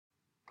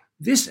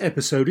This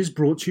episode is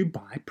brought to you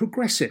by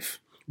Progressive,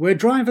 where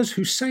drivers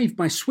who save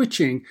by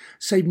switching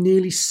save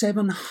nearly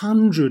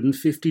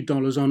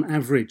 $750 on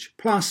average.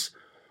 Plus,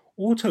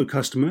 auto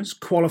customers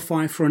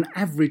qualify for an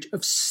average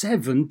of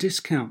 7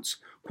 discounts.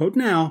 Quote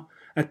now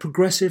at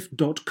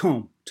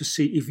progressive.com to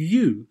see if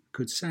you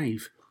could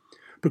save.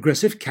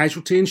 Progressive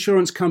Casualty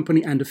Insurance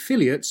Company and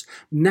affiliates,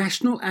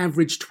 national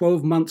average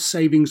 12-month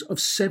savings of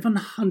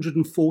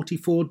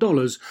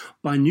 $744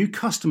 by new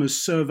customers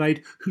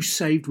surveyed who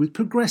saved with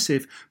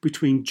Progressive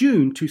between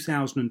June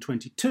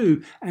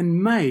 2022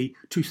 and May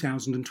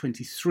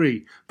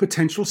 2023.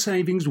 Potential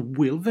savings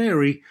will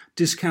vary.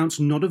 Discounts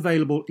not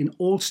available in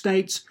all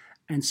states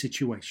and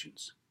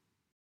situations.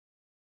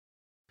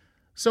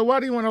 So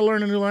why do you want to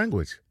learn a new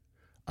language?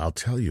 I'll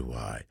tell you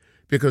why.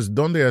 Because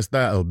 ¿dónde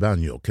está el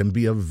baño can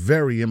be a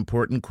very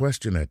important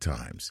question at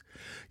times.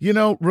 You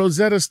know,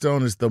 Rosetta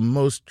Stone is the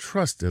most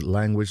trusted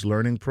language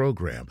learning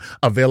program,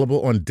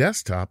 available on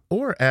desktop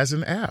or as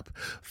an app.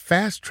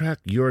 Fast-track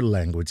your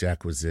language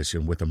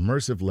acquisition with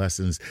immersive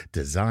lessons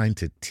designed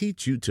to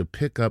teach you to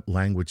pick up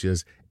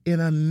languages in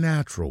a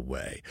natural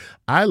way.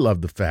 I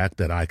love the fact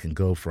that I can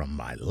go from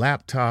my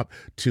laptop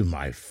to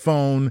my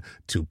phone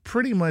to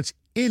pretty much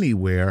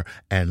anywhere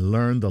and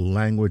learn the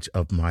language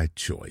of my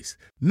choice.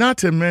 Not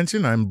to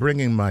mention, I'm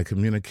bringing my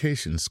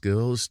communication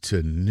skills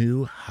to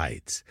new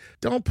heights.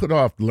 Don't put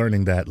off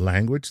learning that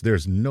language.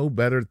 There's no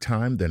better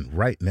time than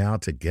right now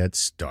to get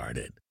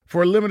started.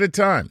 For a limited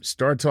time,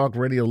 Star Talk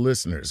Radio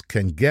listeners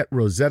can get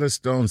Rosetta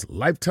Stone's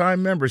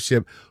lifetime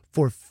membership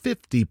for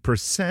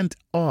 50%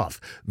 off.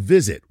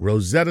 Visit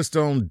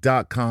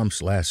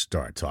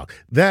rosettastone.com/StarTalk.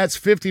 That's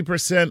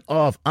 50%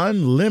 off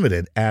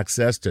unlimited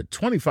access to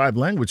 25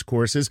 language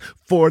courses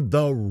for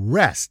the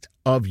rest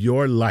of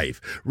your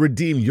life.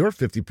 Redeem your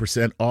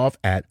 50% off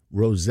at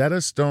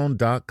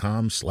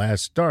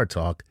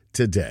rosettastone.com/StarTalk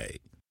today.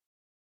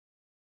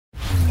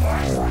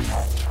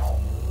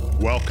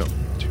 Welcome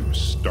to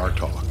Star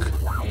Talk,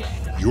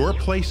 your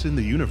place in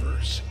the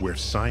universe where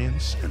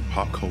science and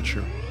pop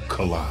culture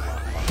collide.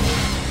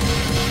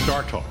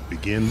 Star Talk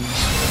begins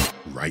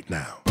right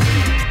now.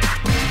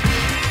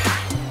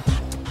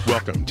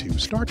 Welcome to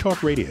Star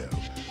Talk Radio.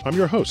 I'm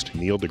your host,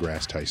 Neil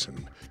deGrasse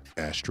Tyson,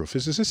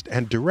 astrophysicist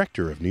and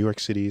director of New York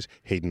City's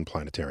Hayden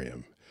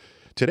Planetarium.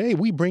 Today,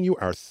 we bring you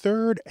our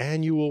third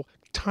annual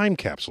Time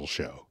Capsule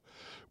show,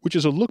 which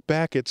is a look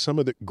back at some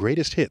of the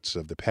greatest hits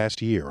of the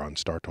past year on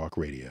Star Talk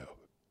Radio.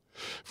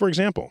 For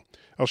example,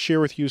 I'll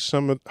share with you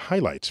some of the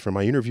highlights from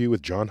my interview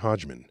with John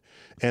Hodgman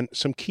and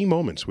some key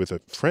moments with a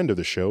friend of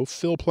the show,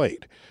 Phil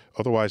Plait,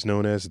 otherwise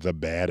known as the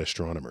Bad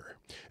Astronomer,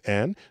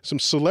 and some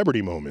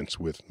celebrity moments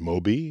with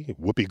Moby,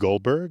 Whoopi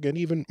Goldberg, and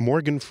even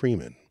Morgan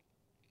Freeman.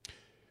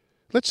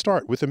 Let's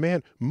start with a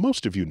man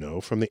most of you know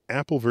from the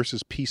Apple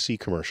versus PC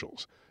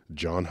commercials,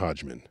 John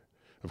Hodgman.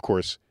 Of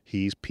course,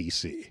 he's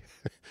PC.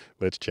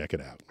 Let's check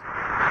it out.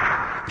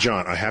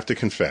 John, I have to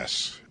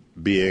confess,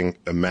 being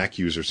a Mac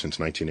user since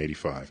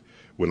 1985,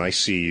 when I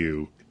see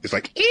you, it's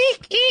like,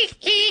 eek, eek,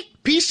 eek,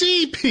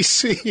 PC,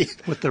 PC.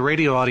 What the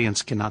radio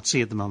audience cannot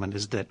see at the moment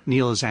is that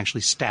Neil is actually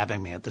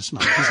stabbing me at this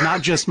moment. He's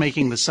not just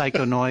making the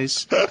psycho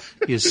noise.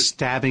 He is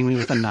stabbing me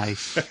with a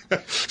knife.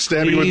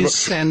 Please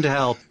send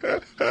help.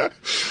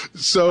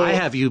 So I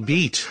have you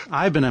beat.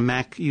 I've been a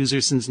Mac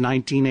user since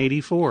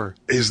 1984.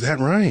 Is that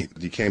right?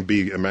 You can't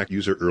be a Mac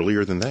user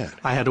earlier than that.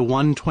 I had a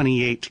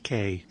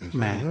 128K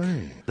Mac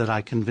that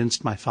I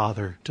convinced my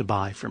father to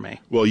buy for me.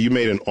 Well, you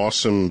made an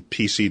awesome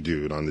PC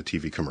dude on the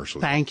TV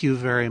commercial. Thank you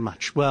very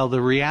much. Well,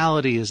 the reality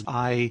is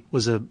I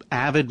was an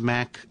avid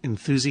Mac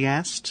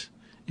enthusiast.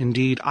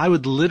 Indeed, I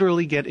would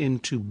literally get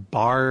into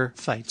bar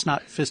fights,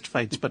 not fist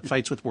fights, but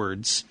fights with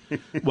words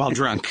while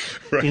drunk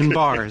in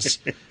bars.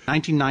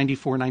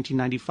 1994,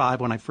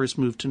 1995, when I first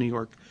moved to New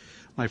York,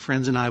 my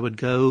friends and I would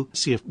go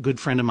see a good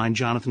friend of mine,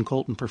 Jonathan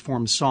Colton,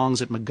 perform songs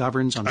at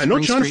McGovern's on Spring Street. I know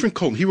Jonathan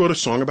Colton. He wrote a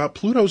song about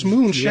Pluto's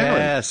moon, Sharon.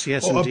 Yes,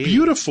 indeed. indeed. A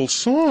beautiful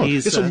song.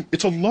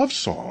 It's a love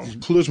song.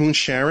 Pluto's moon,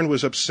 Sharon,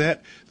 was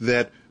upset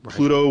that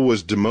Pluto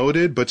was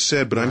demoted, but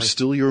said, but I'm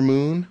still your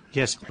moon.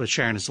 Yes, but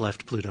Sharon has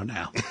left Pluto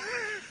now.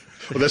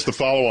 Well, that's the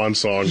follow-on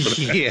song. But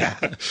yeah,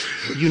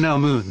 you know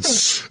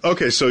moons.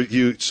 Okay, so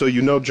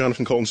you know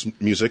Jonathan Colton's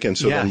music, and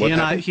so then what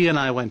happened? He and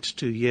I went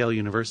to Yale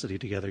University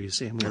together. You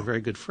see, and we were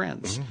very good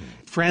friends.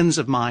 Friends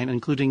of mine,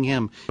 including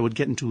him, would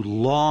get into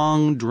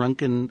long,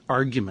 drunken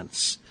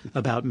arguments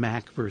about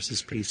Mac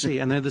versus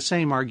PC, and they're the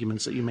same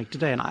arguments that you make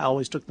today. And I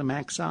always took the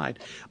Mac side.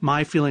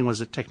 My feeling was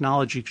that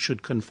technology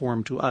should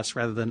conform to us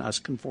rather than us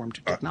conform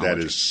to technology.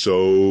 That is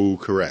so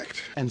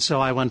correct. And so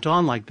I went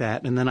on like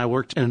that, and then I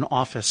worked in an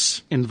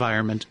office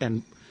environment,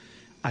 and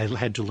I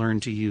had to learn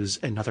to use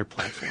another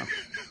platform.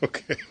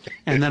 Okay.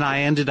 And then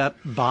I ended up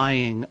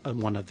buying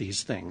one of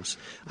these things.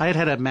 I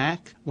had a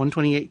Mac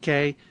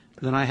 128K,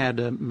 then I had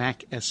a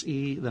Mac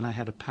SE, then I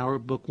had a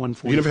PowerBook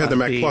 145B. You never had the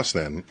Mac Plus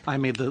then? I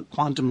made the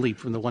quantum leap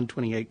from the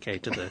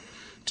 128K to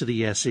to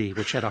the SE,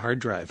 which had a hard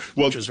drive,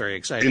 which was very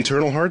exciting.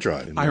 Internal hard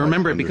drive. I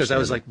remember it because I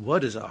was like,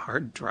 what is a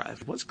hard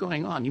drive? What's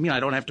going on? You mean I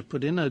don't have to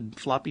put in a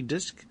floppy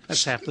disk?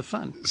 That's half the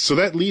fun. So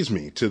that leads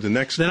me to the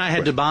next Then I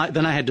had to buy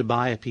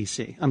a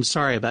PC. I'm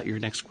sorry about your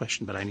next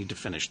question, but I need to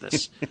finish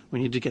this. We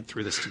need to get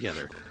through this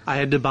together. I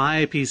had to buy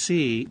a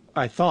PC,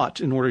 I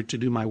thought, in order to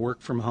do my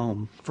work from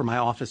home for my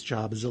office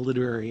job as a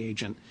literary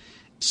agent.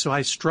 So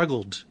I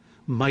struggled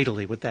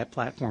mightily with that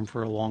platform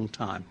for a long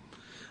time.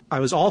 I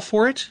was all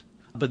for it,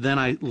 but then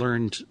I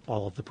learned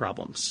all of the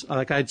problems.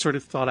 Like I'd sort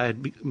of thought I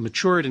had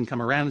matured and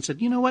come around and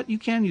said, you know what, you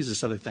can use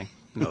this other thing.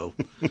 No.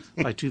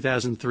 By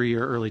 2003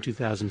 or early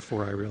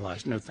 2004, I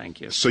realized, no,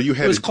 thank you. So you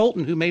had it was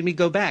Colton who made me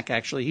go back,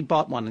 actually. He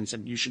bought one and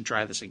said, you should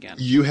try this again.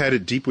 You had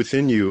it deep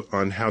within you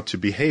on how to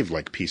behave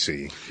like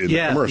PC in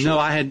the commercial. No,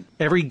 I had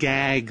every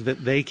gag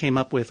that they came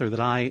up with or that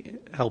I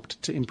helped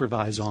to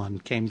improvise on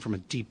came from a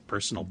deep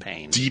personal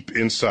pain. Deep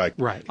inside.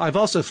 Right. I've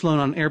also flown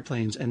on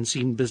airplanes and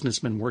seen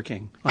businessmen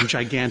working on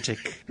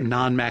gigantic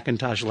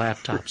non-Macintosh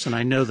laptops, and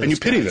I know those And you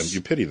pity guys. them.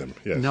 You pity them,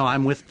 yes. No,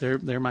 I'm with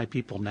they're my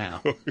people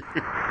now.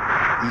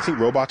 You think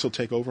robots will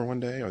take over one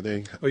day? Are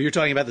they? Oh, you're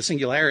talking about the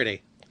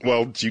singularity.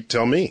 Well, you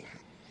tell me.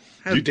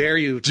 How dare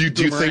you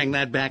boomerang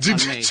that back on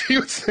me? Do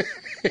you think?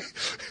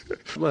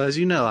 Well, as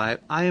you know,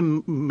 I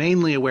am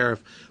mainly aware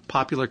of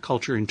popular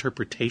culture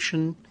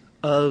interpretation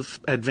of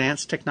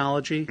advanced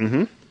technology.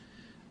 Mm-hmm.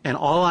 And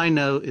all I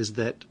know is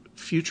that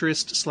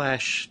futurist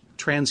 /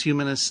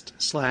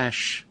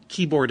 transhumanist /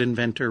 keyboard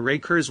inventor Ray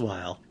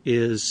Kurzweil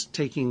is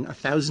taking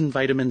 1,000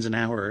 vitamins an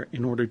hour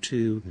in order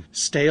to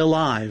stay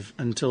alive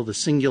until the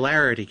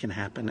singularity can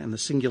happen. And the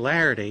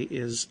singularity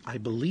is, I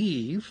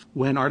believe,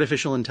 when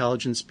artificial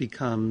intelligence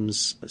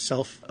becomes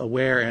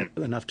self-aware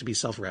enough to be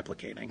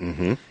self-replicating.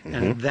 Mm-hmm, mm-hmm.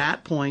 And at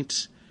that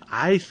point,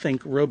 I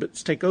think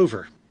robots take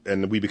over.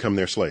 And we become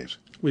their slaves.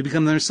 We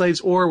become their slaves,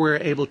 or we're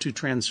able to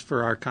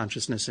transfer our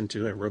consciousness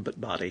into a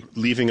robot body.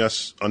 Leaving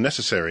us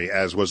unnecessary,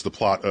 as was the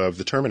plot of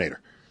The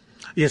Terminator.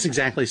 Yes,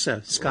 exactly so.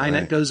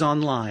 Skynet goes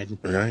online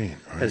Right.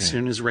 as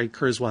soon as Ray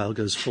Kurzweil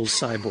goes full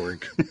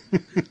cyborg.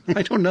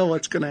 I don't know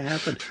what's going to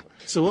happen.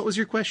 So what was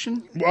your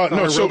question? Well,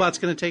 no, Are so, robots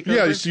going to take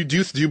over? Yeah,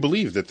 do you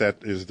believe that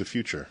is the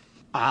future?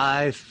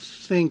 I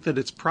think that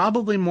it's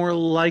probably more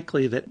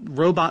likely that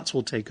robots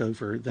will take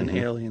over than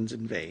aliens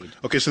invade.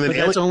 Okay, so then but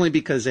that's only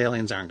because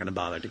aliens aren't going to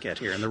bother to get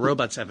here, and the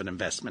robots have an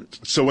investment.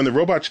 So when the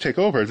robots take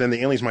over, then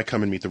the aliens might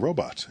come and meet the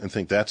robots and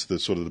think that's the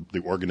sort of the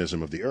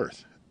organism of the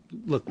Earth.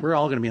 Look, we're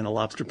all going to be in a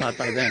lobster pot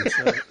by then,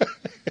 so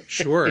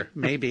sure,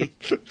 maybe.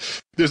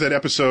 There's that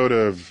episode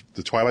of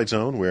The Twilight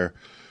Zone where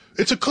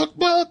it's a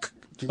cookbook.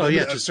 Oh,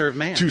 yeah, to serve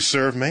man. To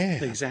serve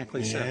man.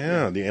 Exactly so.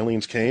 Yeah, the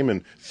aliens came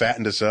and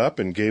fattened us up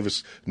and gave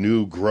us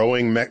new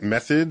growing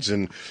methods,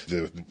 and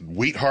the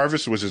wheat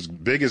harvest was as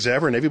big as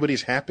ever, and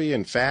everybody's happy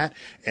and fat,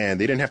 and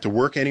they didn't have to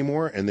work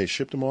anymore, and they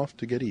shipped them off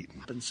to get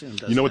eaten.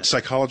 You know what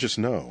psychologists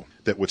know?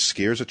 That what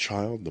scares a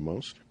child the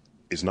most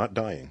is not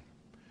dying.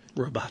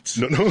 Robots.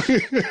 No.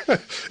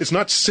 It's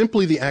not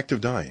simply the act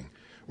of dying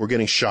or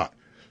getting shot.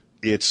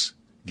 It's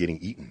getting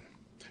eaten.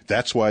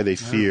 That's why they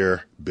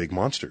fear big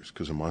monsters,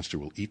 because a monster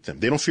will eat them.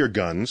 They don't fear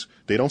guns.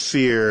 They don't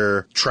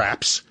fear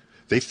traps.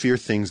 They fear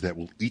things that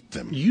will eat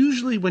them.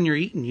 Usually when you're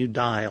eaten, you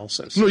die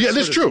also. So no, yeah,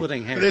 that's true.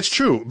 That's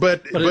true.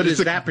 But it it's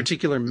is that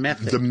particular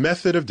method. The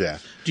method of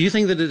death. Do you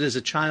think that it is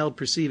a child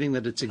perceiving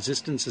that its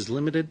existence is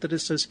limited that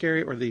is so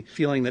scary, or the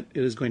feeling that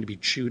it is going to be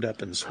chewed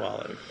up and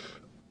swallowed?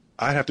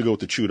 I'd have to go with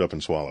the chewed up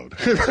and swallowed.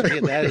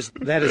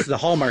 that is the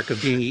hallmark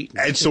of being eaten.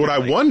 And so what I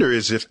wonder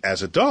is if,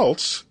 as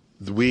adults,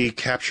 we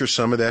capture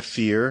some of that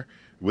fear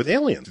with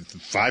aliens.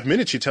 5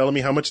 minutes, you're telling me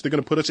how much they're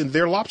going to put us in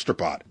their lobster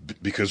pot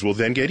because we'll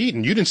then get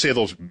eaten. You didn't say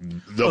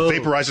they'll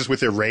vaporize us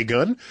with their ray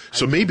gun.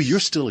 So maybe you're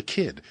still a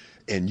kid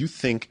and you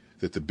think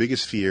that the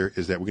biggest fear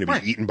is that we're going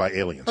to be eaten by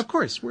aliens. Of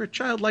course. We're a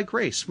childlike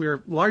race.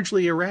 We're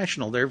largely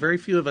irrational. There are very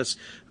few of us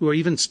who are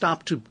even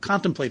stopped to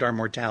contemplate our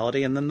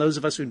mortality, and then those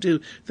of us who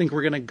do think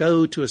we're going to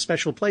go to a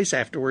special place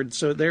afterwards,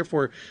 so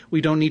therefore we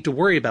don't need to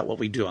worry about what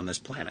we do on this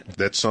planet.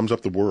 That sums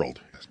up the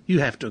world. You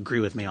have to agree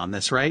with me on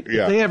this, right?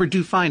 Yeah. If they ever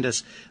do find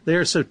us, they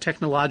are so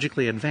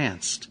technologically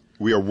advanced.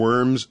 We are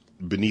worms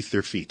beneath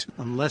their feet.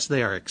 Unless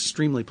they are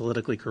extremely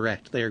politically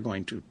correct, they are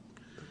going to.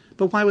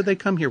 But why would they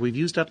come here? We've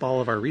used up all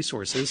of our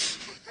resources.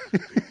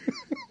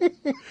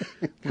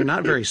 We're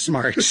not very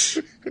smart.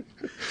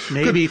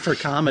 Maybe for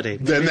comedy.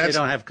 Maybe they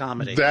don't have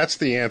comedy. That's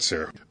the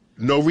answer.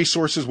 No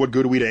resources, what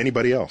good are we to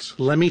anybody else?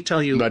 Let me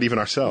tell you. Not even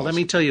ourselves. Let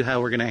me tell you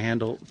how we're going to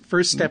handle.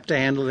 First step to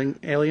handling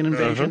alien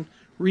invasion,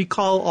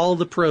 recall all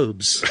the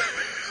probes.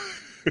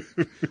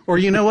 Or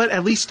you know what?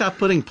 At least stop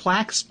putting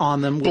plaques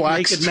on them with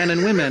naked men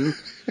and women,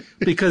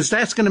 because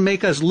that's going to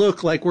make us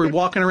look like we're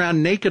walking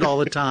around naked all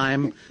the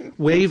time,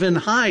 waving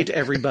hi to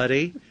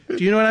everybody.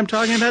 Do you know what I'm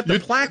talking about? The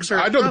plaques are.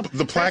 I don't.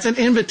 The plaque. That's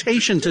an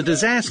invitation to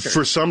disaster.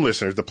 For some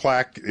listeners, the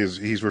plaque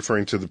he's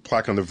referring to the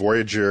plaque on the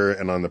Voyager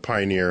and on the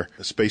Pioneer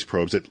space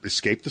probes that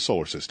escaped the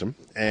solar system,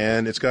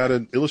 and it's got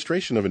an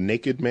illustration of a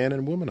naked man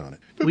and woman on it.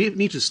 We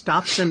need to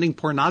stop sending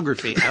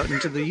pornography out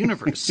into the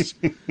universe.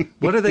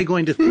 What are they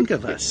going to think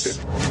of us?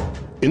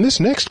 In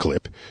this next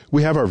clip,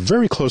 we have our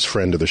very close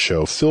friend of the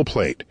show, Phil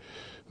Plait.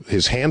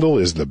 His handle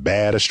is The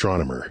Bad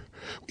Astronomer.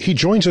 He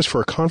joins us for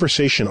a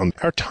conversation on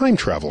our time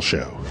travel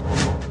show.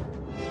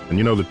 And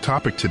you know, the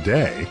topic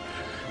today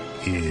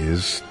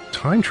is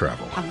time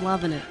travel. I'm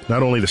loving it.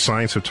 Not only the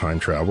science of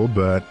time travel,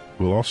 but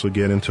we'll also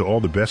get into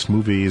all the best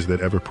movies that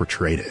ever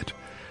portrayed it.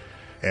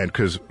 And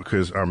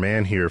because our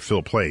man here,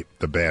 Phil Plait,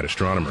 the bad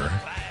astronomer,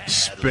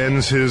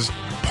 spends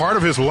part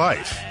of his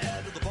life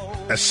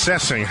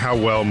assessing how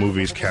well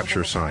movies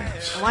capture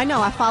science. Oh, I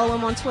know. I follow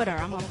him on Twitter.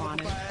 I'm up on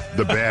it.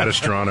 The bad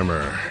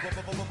astronomer.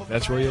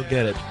 That's where you'll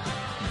get it.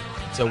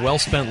 It's a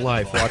well-spent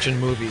life watching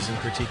movies and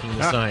critiquing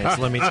the science,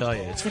 let me tell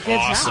you. It's a good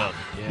awesome. job.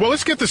 Yeah. Well,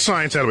 let's get the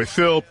science out of it.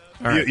 Phil,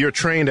 right. You're a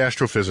trained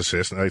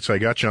astrophysicist, so I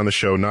got you on the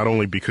show not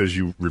only because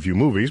you review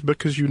movies, but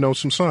because you know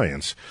some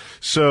science.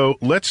 So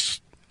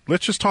let's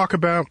just talk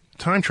about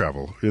time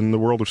travel in the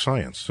world of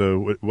science.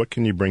 So what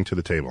can you bring to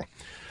the table?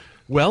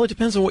 Well, it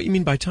depends on what you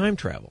mean by time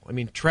travel. I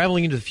mean,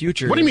 traveling into the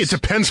future. What do you mean it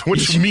depends on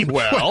what you mean?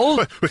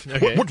 Well,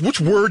 okay.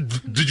 Which word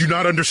did you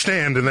not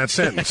understand in that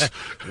sentence?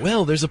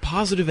 Well, there's a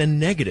positive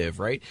and negative,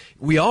 right?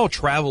 We all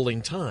travel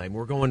in time.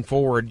 We're going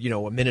forward,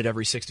 a minute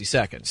every 60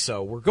 seconds.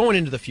 So we're going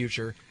into the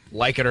future,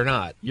 like it or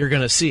not. You're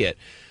going to see it.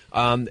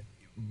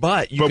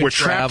 But we're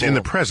trapped in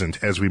the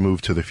present as we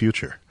move to the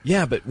future.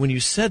 Yeah, but when you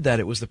said that,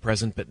 it was the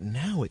present, but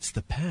now it's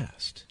the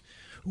past.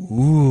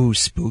 Ooh,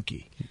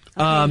 spooky.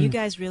 Okay, you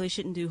guys really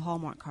shouldn't do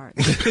Hallmark cards.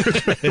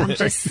 I'm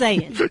just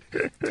saying.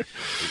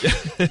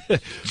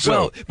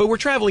 Well, but we're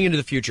traveling into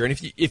the future, and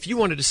if you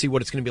wanted to see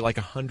what it's going to be like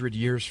 100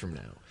 years from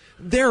now,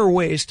 there are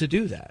ways to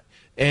do that.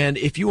 And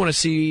if you want to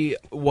see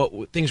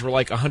what things were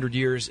like 100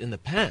 years in the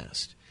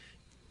past,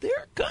 there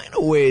are kind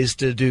of ways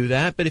to do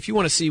that. But if you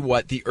want to see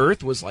what the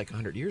Earth was like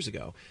 100 years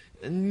ago,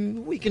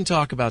 we can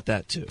talk about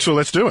that too. So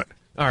let's do it.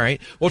 All right.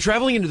 Well,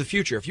 traveling into the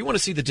future, if you want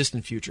to see the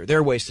distant future, there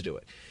are ways to do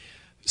it.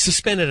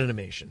 Suspended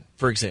animation,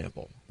 for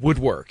example, would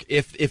work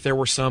if there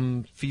were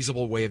some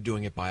feasible way of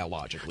doing it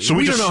biologically. So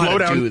we just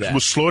we'll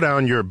slow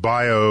down your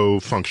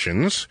bio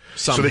functions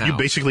so that you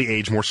basically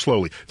age more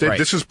slowly. Right.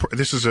 This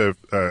is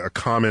a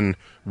common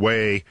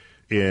way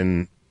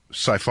in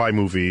sci-fi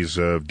movies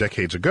of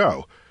decades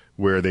ago,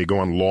 where they go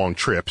on long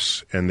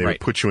trips and they would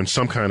put you in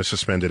some kind of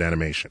suspended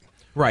animation.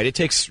 Right. It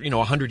takes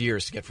 100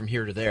 years to get from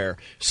here to there.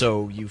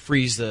 So you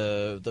freeze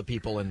the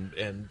people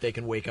and they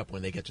can wake up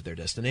when they get to their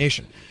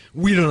destination.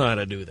 We don't know how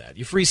to do that.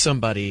 You freeze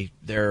somebody,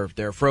 they're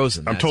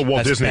frozen. I'm told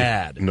Walt Disney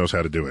bad. knows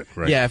how to do it.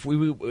 Right. Yeah.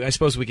 I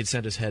suppose we could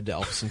send his head to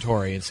Alpha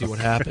Centauri and see what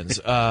happens.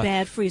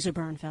 Bad freezer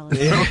burn, fellas.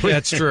 Yeah,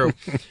 that's true.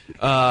 You've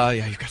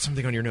got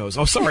something on your nose.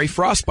 Oh, sorry,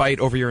 frostbite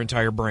over your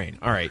entire brain.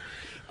 All right.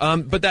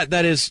 But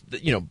that is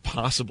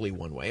possibly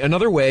one way.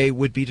 Another way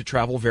would be to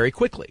travel very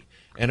quickly.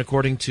 And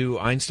according to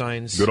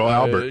Einstein's, good old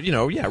Albert,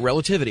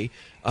 relativity,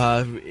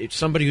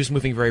 somebody who's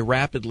moving very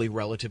rapidly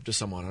relative to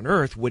someone on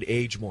Earth would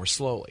age more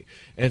slowly.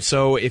 And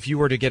so if you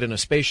were to get in a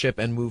spaceship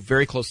and move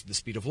very close to the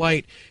speed of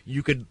light,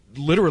 you could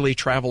literally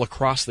travel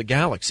across the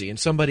galaxy. And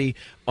somebody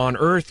on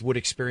Earth would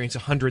experience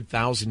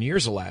 100,000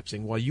 years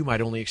elapsing, while you might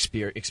only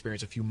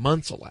experience a few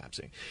months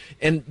elapsing.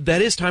 And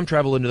that is time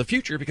travel into the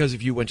future, because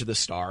if you went to the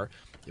star,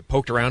 you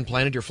poked around,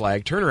 planted your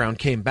flag, turned around,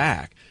 came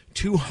back,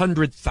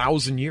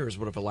 200,000 years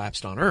would have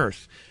elapsed on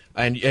Earth,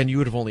 and you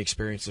would have only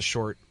experienced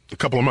a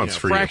couple of months,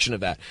 fraction of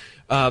that.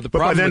 But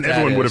by then,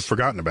 everyone would have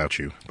forgotten about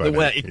you.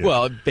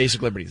 Well,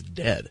 basically everybody's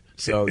dead.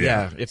 So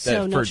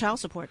no child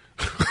support.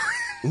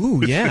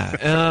 Ooh, yeah.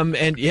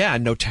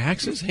 And no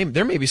taxes. Hey,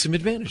 there may be some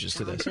advantages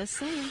to this. Just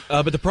saying.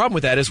 But the problem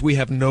with that is we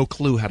have no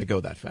clue how to go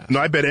that fast. No,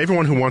 I bet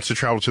everyone who wants to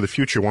travel to the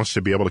future wants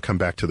to be able to come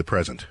back to the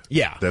present.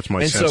 Yeah. That's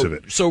my sense of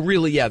it. So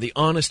really, the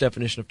honest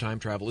definition of time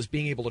travel is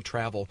being able to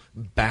travel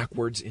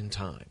backwards in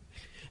time.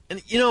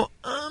 And,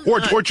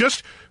 or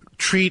just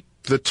treat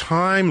the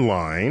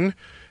timeline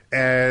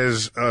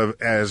as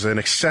an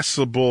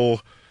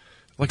accessible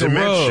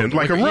dimension,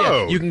 like a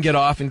road. You can get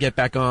off and get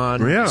back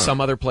on some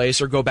other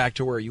place, or go back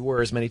to where you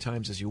were as many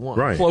times as you want.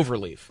 Right.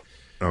 Cloverleaf.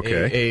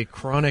 Okay. A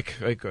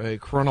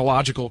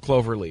chronological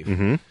cloverleaf.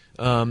 Mm-hmm.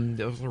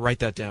 I'll write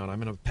that down.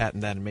 I'm going to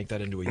patent that and make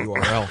that into a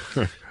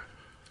URL.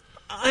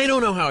 I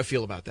don't know how I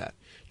feel about that.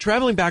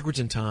 Traveling backwards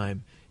in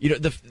time.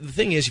 The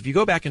thing is, if you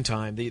go back in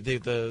time,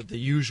 the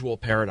usual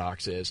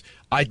paradox is,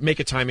 I'd make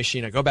a time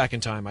machine, I go back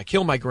in time, I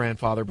kill my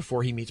grandfather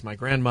before he meets my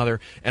grandmother,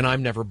 and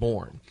I'm never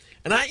born.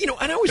 And I always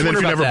wonder about that. And then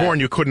if you're never born,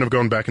 you couldn't have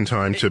gone back in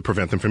time to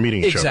prevent them from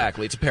meeting each other.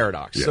 Exactly. It's a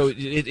paradox. Yes. So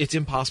it's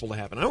impossible to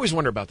happen. I always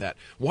wonder about that.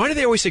 Why do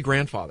they always say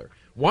grandfather?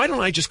 Why don't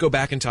I just go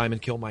back in time and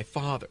kill my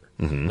father?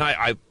 Mm-hmm.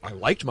 I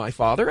liked my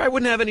father. I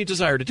wouldn't have any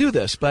desire to do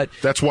this, but...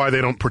 That's why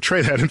they don't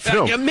portray that in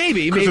film.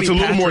 Maybe. Because it's a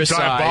little more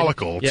patricide.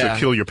 diabolical to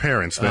kill your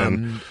parents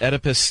than...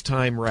 Oedipus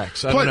time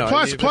Rex. I don't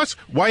know. Plus,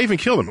 why even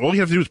kill them? All you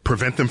have to do is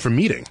prevent them from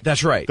meeting.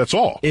 That's right. That's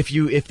all.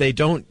 If they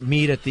don't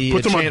meet at the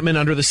Enchantment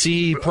Under the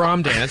Sea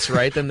prom dance,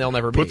 right, then they'll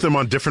never meet. Put them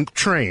on different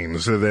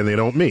trains, then they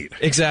don't meet.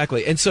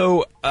 Exactly. And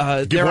so...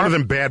 Give one of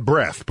them bad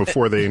breath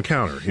before they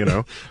encounter,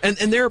 And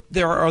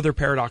there are other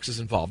paradoxes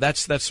involved.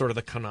 That's sort of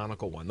the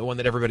canonical one, the one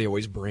that everybody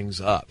always brings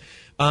things up.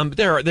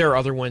 There are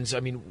other ones. I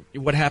mean,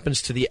 what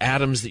happens to the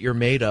atoms that you're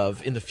made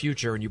of in the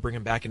future and you bring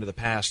them back into the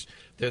past?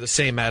 They're the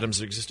same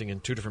atoms existing in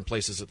two different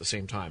places at the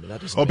same time. And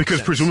that doesn't make because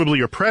sense. presumably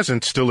your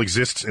present still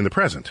exists in the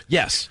present.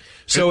 Yes.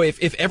 So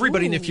if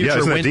everybody in the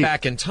future went deep?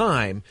 back in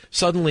time,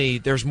 suddenly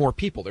there's more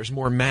people. There's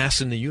more mass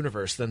in the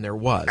universe than there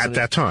was. At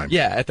that time.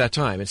 Yeah, at that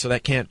time. And so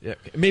that can't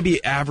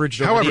maybe averaged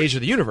over the age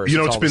of the universe.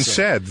 It's been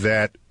said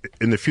that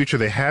in the future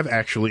they have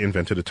actually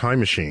invented a time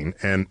machine,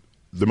 and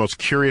the most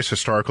curious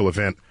historical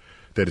event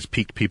that has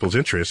piqued people's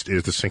interest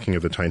is the sinking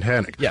of the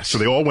Titanic. Yes. So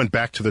they all went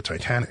back to the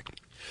Titanic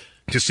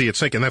to see it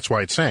sink, and that's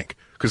why it sank.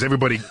 Because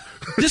everybody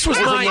this was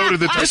overloaded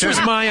the Titanic. This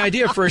was my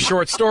idea for a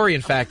short story,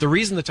 in fact. The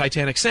reason the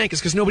Titanic sank is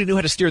because nobody knew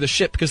how to steer the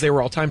ship because they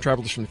were all time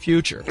travelers from the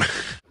future.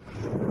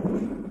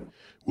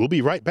 We'll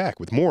be right back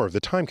with more of the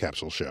Time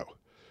Capsule Show.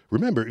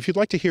 Remember, if you'd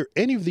like to hear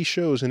any of these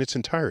shows in its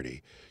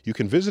entirety, you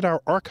can visit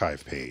our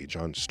archive page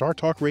on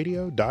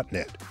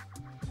startalkradio.net.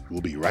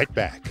 We'll be right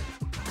back.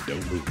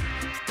 Don't move.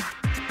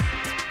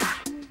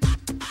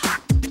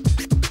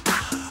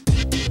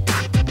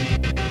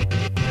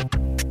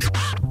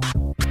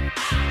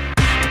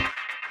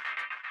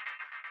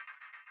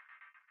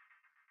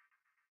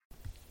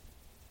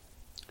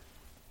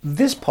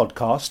 This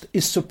podcast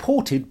is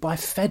supported by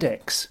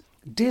FedEx.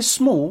 Dear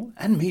small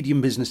and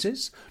medium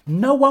businesses,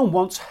 no one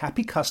wants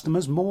happy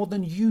customers more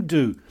than you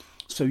do.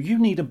 So you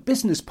need a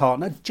business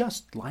partner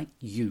just like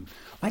you,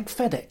 like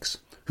FedEx,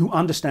 who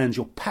understands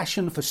your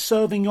passion for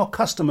serving your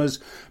customers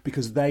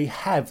because they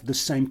have the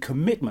same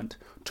commitment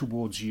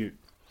towards you.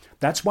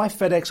 That's why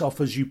FedEx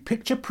offers you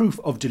picture proof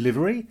of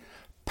delivery,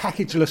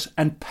 packageless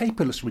and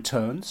paperless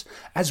returns,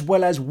 as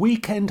well as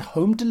weekend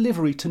home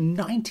delivery to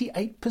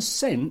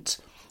 98%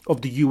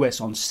 of the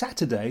US on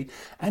Saturday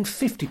and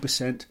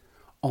 50%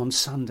 on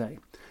Sunday.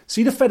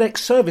 See the FedEx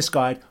service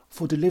guide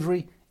for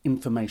delivery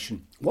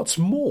information. What's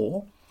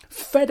more,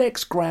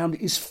 FedEx Ground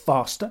is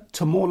faster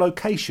to more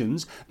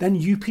locations than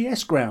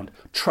UPS Ground.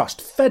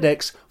 Trust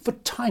FedEx for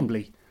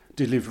timely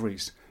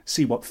deliveries.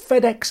 See what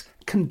FedEx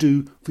can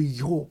do for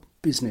your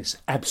business.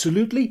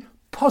 Absolutely,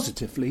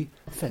 positively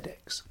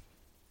FedEx.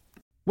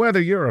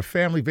 Whether you're a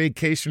family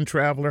vacation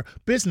traveler,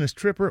 business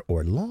tripper,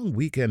 or long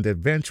weekend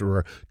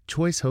adventurer,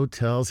 Choice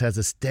Hotels has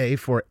a stay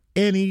for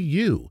any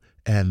you.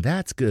 And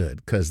that's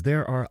good, because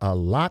there are a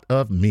lot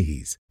of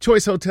me's.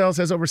 Choice Hotels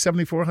has over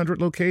 7,400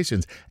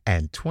 locations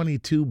and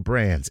 22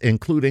 brands,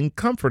 including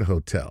Comfort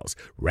Hotels,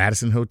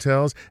 Radisson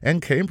Hotels,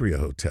 and Cambria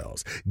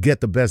Hotels.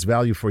 Get the best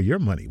value for your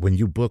money when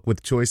you book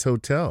with Choice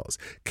Hotels.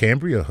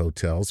 Cambria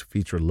Hotels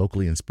feature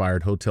locally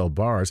inspired hotel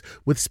bars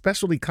with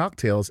specialty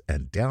cocktails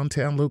and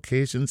downtown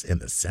locations in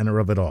the center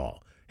of it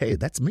all. Hey,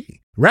 that's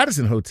me.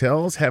 Radisson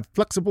Hotels have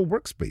flexible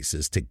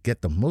workspaces to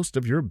get the most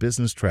of your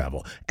business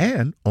travel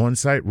and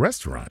on-site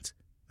restaurants.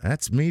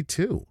 That's me,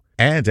 too.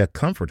 And at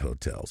Comfort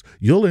Hotels,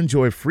 you'll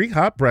enjoy free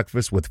hot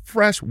breakfast with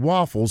fresh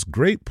waffles,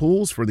 great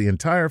pools for the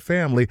entire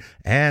family,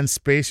 and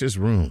spacious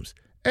rooms.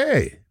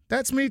 Hey,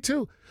 that's me,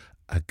 too.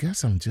 I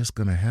guess I'm just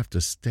going to have to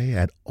stay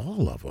at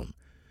all of them.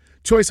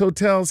 Choice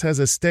Hotels has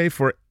a stay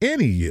for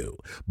any you.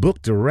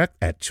 Book direct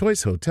at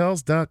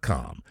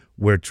choicehotels.com,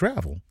 where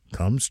travel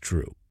comes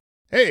true.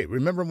 Hey,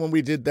 remember when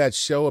we did that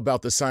show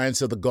about the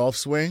science of the golf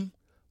swing?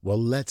 Well,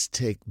 let's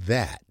take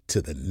that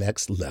to the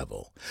next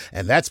level.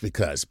 And that's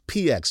because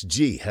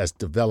PXG has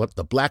developed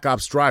the Black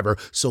Ops driver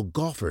so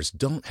golfers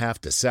don't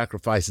have to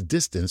sacrifice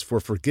distance for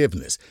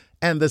forgiveness.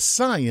 And the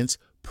science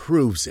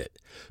proves it.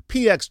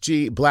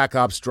 PXG Black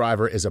Ops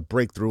driver is a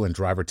breakthrough in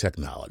driver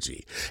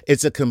technology.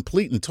 It's a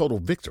complete and total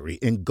victory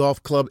in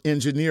golf club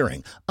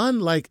engineering,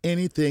 unlike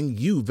anything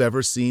you've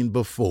ever seen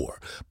before.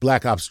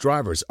 Black Ops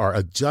drivers are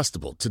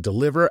adjustable to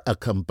deliver a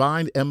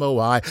combined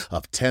MOI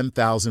of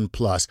 10,000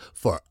 plus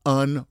for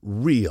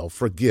unreal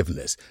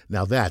forgiveness.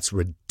 Now that's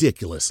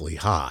ridiculously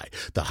high.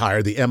 The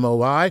higher the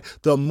MOI,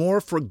 the more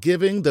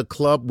forgiving the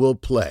club will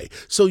play.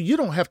 So you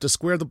don't have to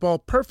square the ball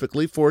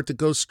perfectly for it to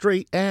go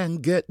straight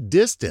and get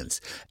distance.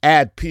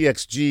 Add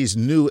PXG's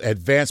new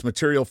advanced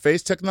material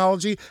face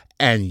technology,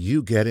 and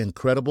you get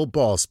incredible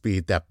ball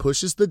speed that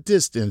pushes the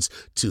distance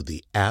to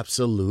the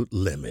absolute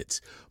limits.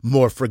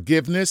 More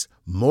forgiveness,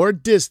 more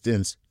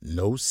distance,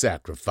 no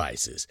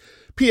sacrifices.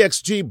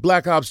 PXG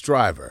Black Ops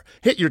driver.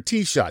 Hit your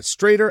tee shot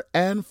straighter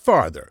and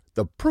farther.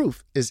 The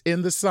proof is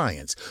in the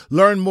science.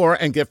 Learn more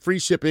and get free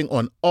shipping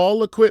on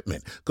all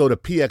equipment. Go to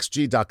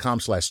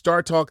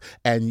pxg.com/StarTalk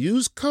and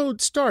use code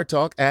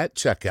StarTalk at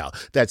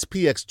checkout. That's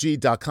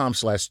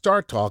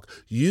pxg.com/StarTalk.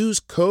 Use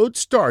code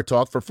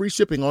StarTalk for free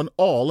shipping on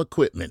all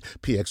equipment.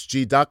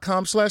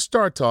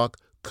 pxg.com/StarTalk,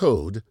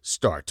 code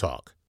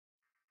StarTalk.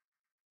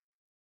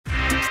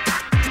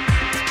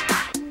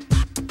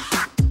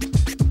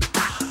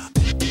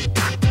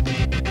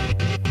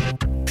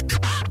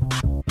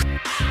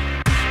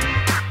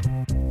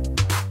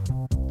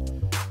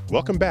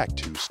 Welcome back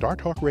to Star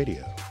Talk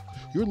Radio.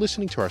 You're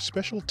listening to our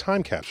special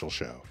Time Capsule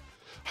show,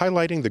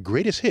 highlighting the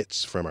greatest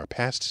hits from our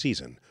past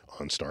season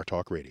on Star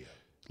Talk Radio.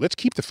 Let's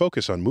keep the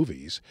focus on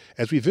movies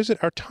as we visit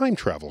our time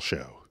travel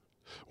show.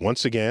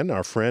 Once again,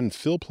 our friend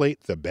Phil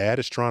Plait, the bad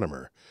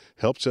astronomer,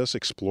 helps us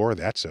explore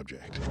that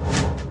subject.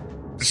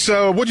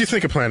 So, what do you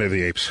think of Planet of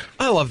the Apes?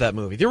 I love that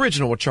movie, the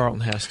original with Charlton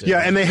Heston.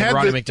 Yeah, and they had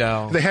Roddy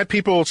McDowell. They had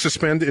people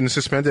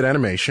suspended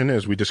animation,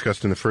 as we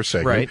discussed in the first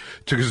segment, right?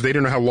 Because they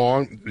didn't know how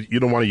long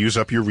you don't want to use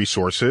up your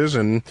resources,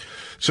 and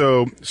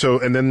so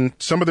and then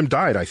some of them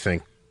died, I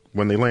think,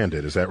 when they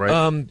landed. Is that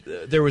right?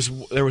 There was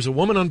a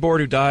woman on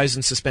board who dies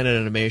in suspended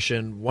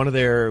animation. One of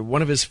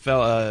his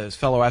fellow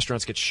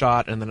astronauts gets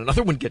shot, and then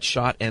another one gets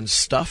shot and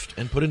stuffed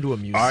and put into a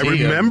museum. I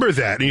remember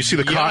that, and you see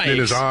the cotton in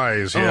his Yikes.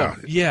 eyes. Yeah,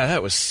 yeah,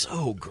 that was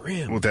so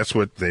grim. Well, that's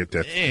what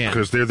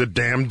because they're the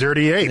damn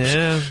dirty apes.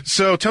 Yeah.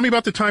 So tell me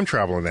about the time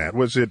travel in that.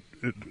 Was it?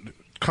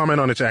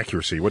 Comment on its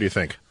accuracy. What do you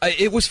think?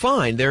 It was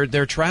fine.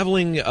 They're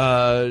traveling to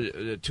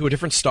a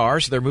different star,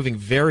 so they're moving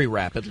very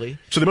rapidly.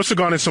 So they must have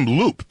gone in some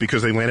loop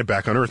because they landed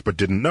back on Earth but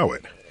didn't know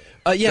it.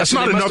 Yeah, that's so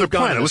not another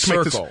planet. Let's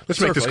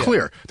make this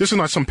clear. Yeah. This is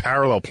not some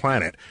parallel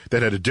planet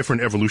that had a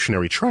different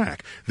evolutionary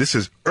track. This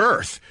is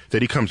Earth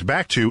that he comes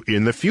back to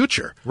in the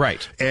future.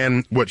 Right.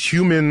 And what,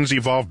 humans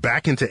evolved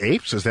back into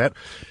apes? Is that?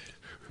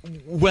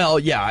 Well,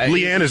 yeah.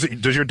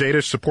 Leanne, does your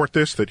data support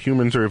this, that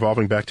humans are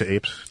evolving back to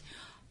apes?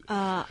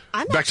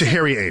 Back to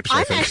hairy apes,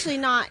 I'm actually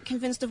not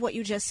convinced of what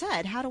you just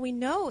said. How do we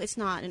know it's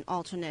not an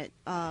alternate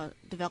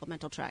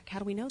developmental track? How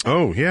do we know that?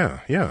 Oh,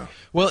 yeah.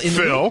 Well, in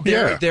Phil,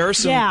 there are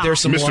some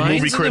Mr.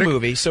 lines Movie in Critic. the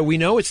movie, so we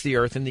know it's the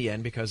Earth in the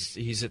end because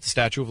he's at the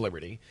Statue of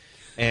Liberty,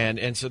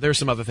 and so there's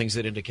some other things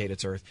that indicate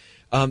it's Earth.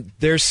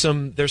 There's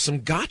some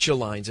gotcha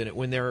lines in it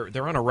when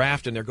they're on a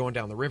raft and they're going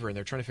down the river and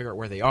they're trying to figure out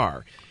where they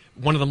are.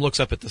 One of them looks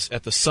up at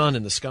the sun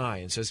in the sky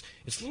and says,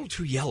 "It's a little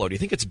too yellow. Do you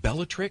think it's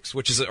Bellatrix,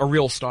 which is a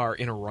real star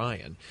in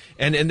Orion?"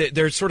 And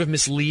they're sort of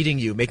misleading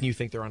you, making you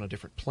think they're on a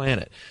different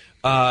planet.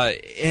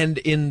 And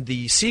in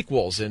the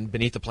sequels, in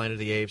Beneath the Planet of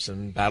the Apes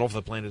and Battle for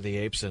the Planet of the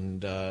Apes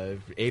and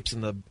Apes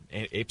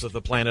of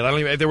the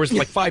Planet, there was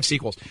like 5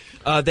 sequels.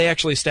 They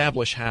actually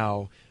establish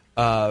how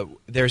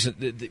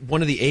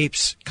one of the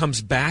apes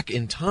comes back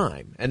in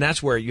time, and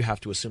that's where you have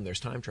to assume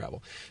there's time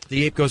travel.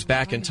 The ape goes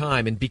back in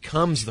time and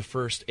becomes the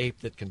first ape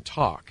that can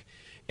talk,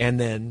 and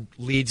then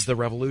leads the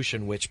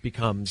revolution, which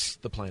becomes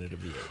the Planet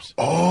of the Apes.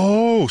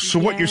 Oh, so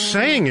what you're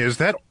saying is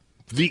that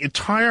the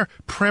entire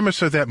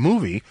premise of that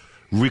movie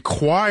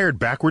required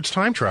backwards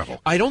time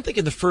travel. I don't think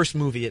in the first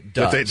movie it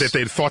does. That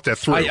they thought that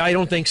through. I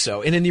don't think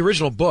so. And in the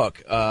original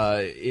book,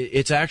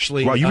 it's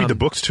actually... Well, you read the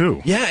books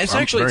too. Yeah, it's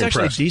actually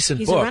a decent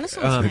He's book. a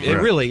Renaissance It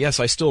really,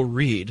 yes, I still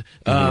read.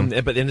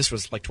 But this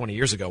was like 20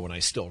 years ago when I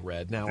still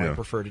read. Now I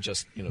prefer to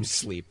just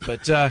sleep.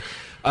 But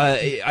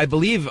I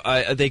believe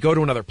they go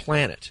to another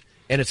planet,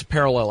 and it's a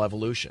parallel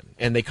evolution,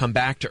 and they come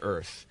back to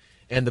Earth.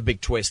 And the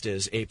big twist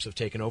is apes have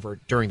taken over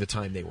during the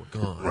time they were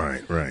gone.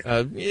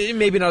 Right.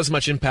 Maybe not as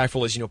much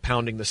impactful as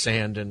pounding the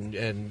sand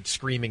and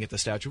screaming at the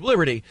Statue of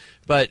Liberty,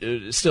 but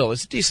still,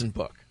 it's a decent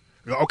book.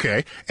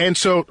 Okay, and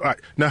so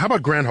now how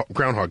about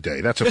Groundhog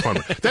Day? That's a fun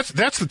one.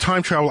 That's the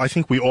time travel I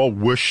think we all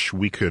wish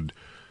we could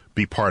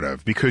be part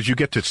of, because you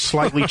get to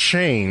slightly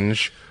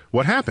change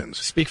what happens.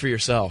 Speak for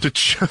yourself.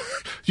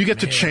 You get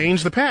to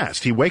change the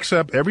past. He wakes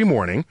up every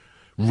morning,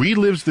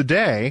 relives the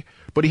day,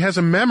 but he has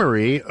a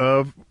memory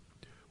of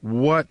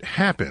what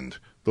happened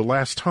the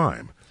last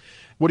time.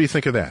 What do you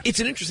think of that? It's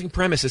an interesting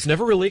premise. It's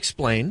never really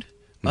explained.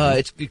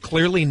 It's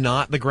clearly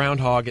not the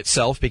groundhog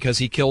itself, because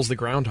he kills the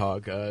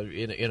groundhog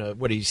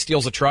he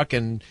steals a truck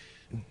and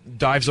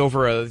dives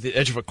over the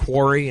edge of a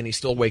quarry, and he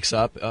still wakes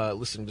up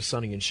listening to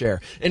Sonny and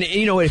Cher. And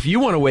if you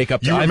want to wake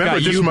up to I've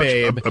Got this You, much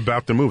Babe.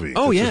 About the movie.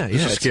 Oh,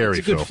 This is scary,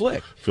 it's a good Phil.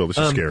 flick. Phil, this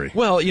is scary.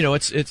 Well,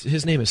 it's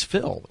his name is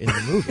Phil in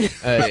the movie.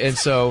 And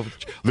so...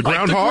 The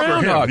groundhog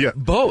or him? Yeah.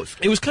 Both.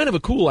 It was kind of a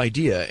cool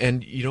idea,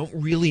 and you don't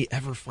really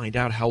ever find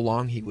out how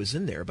long he was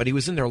in there, but he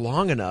was in there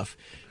long enough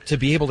to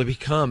be able to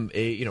become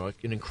an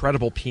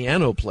incredible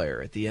piano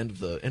player at the end of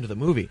the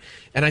movie.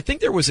 And I think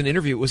there was an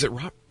interview. Was it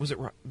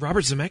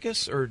Robert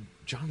Zemeckis or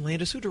John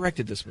Landis? Who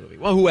directed this movie?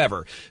 Well,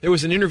 whoever. There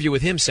was an interview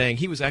with him saying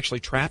he was actually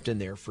trapped in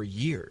there for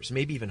years,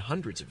 maybe even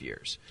hundreds of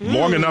years.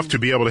 Long enough to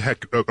be able to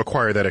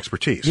acquire that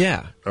expertise.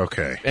 Yeah.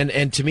 Okay.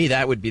 And to me,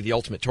 that would be the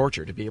ultimate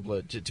torture, to be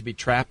able to be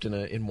trapped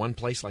in one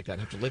place like that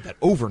and have to live that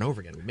over and over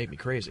again. It would make me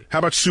crazy. How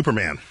about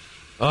Superman?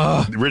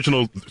 The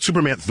original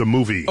Superman, the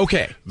movie.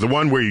 Okay. The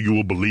one where you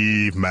will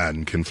believe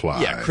man can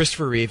fly. Yeah,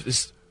 Christopher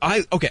Reeve.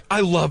 I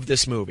love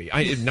this movie.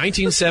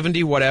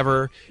 1970,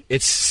 whatever.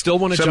 It's still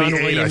one of John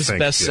Williams'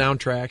 best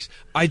soundtracks.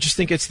 I just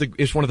think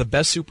it's one of the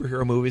best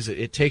superhero movies.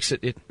 It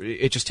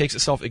just takes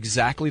itself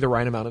exactly the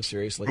right amount of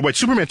seriously. Wait,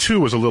 Superman 2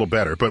 was a little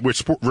better, but we're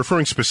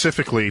referring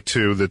specifically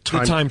to the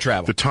time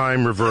travel, the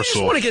time reversal.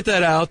 I just want to get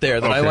that out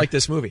there that I like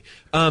this movie.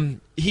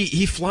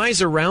 He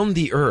flies around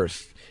the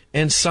Earth.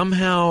 And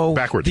somehow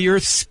backwards. The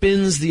Earth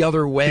spins the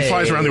other way. He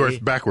flies around the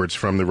Earth backwards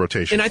from the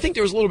rotation. And I think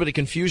there was a little bit of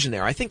confusion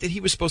there. I think that he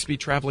was supposed to be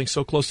traveling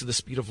so close to the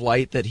speed of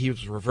light that he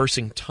was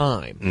reversing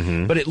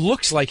time. But it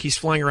looks like he's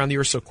flying around the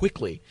Earth so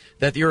quickly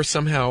that the Earth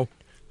somehow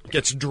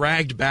gets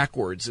dragged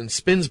backwards and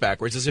spins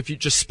backwards, as if you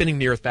just spinning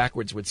the Earth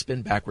backwards would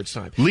spin backwards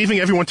time. Leaving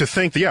everyone to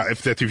think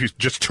that, if you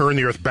just turn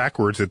the Earth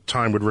backwards, that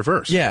time would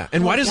reverse. Yeah,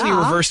 and why doesn't he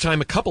reverse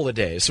time a couple of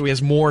days so he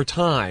has more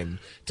time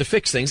to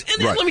fix things?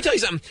 And then let me tell you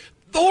something.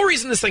 The whole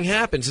reason this thing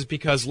happens is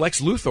because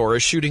Lex Luthor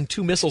is shooting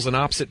 2 missiles in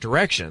opposite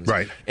directions.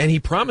 Right. And he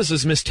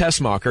promises Miss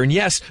Tessmacher, and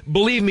yes,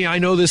 believe me, I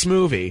know this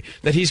movie,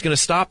 that he's going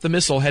to stop the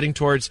missile heading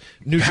towards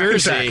New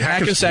Jersey,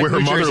 Hackensack,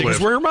 New Jersey,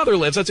 where her mother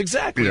lives. That's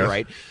exactly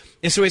right.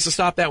 And so he has to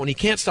stop that one. He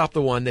can't stop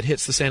the one that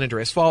hits the San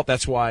Andreas Fault.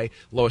 That's why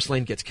Lois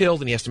Lane gets killed,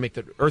 and he has to make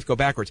the Earth go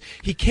backwards.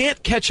 He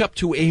can't catch up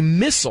to a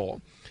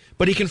missile,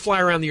 but he can fly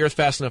around the Earth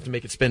fast enough to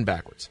make it spin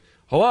backwards.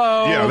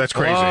 Hello? Yeah, that's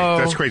crazy. Hello?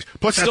 That's crazy.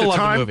 Plus, Still at the love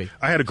time, the movie.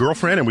 I had a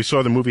girlfriend, and we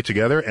saw the movie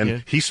together,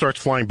 and he starts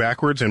flying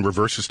backwards and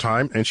reverses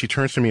time, and she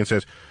turns to me and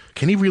says,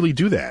 "Can he really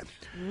do that?"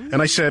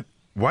 And I said,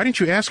 "Why didn't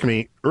you ask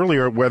me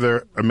earlier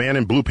whether a man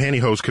in blue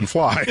pantyhose can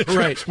fly?"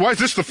 Right. Why is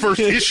this the first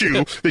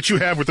issue that you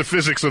have with the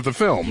physics of the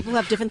film? People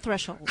have different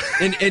thresholds.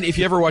 And if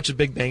you ever watch A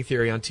Big Bang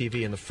Theory on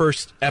TV, in the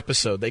first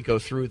episode, they go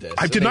through this.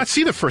 I did not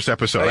see the first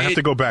episode. I have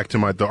to go back to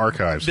the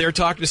archives. They're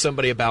talking to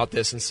somebody about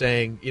this and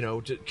saying,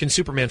 can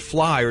Superman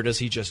fly or does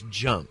he just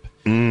jump?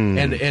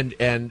 And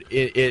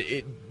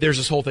there's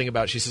this whole thing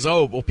about, she says,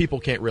 oh, well, people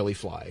can't really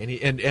fly.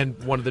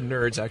 And one of the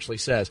nerds actually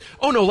says,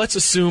 oh, no, let's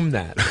assume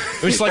that.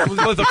 It's like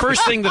the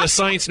first thing that a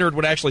science nerd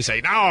would actually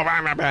say, no,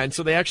 and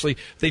so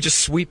they just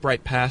sweep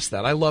right past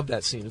that. I love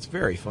that scene. It's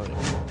very funny.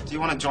 Do you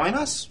want to join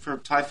us for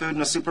Thai food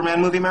and a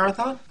Superman movie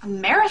marathon? A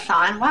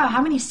marathon? Wow,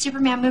 how many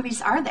Superman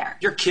movies are there?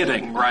 You're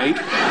kidding, right?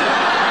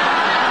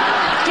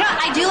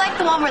 I do like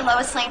the one where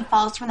Lois Lane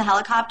falls from the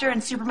helicopter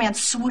and Superman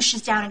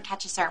swooshes down and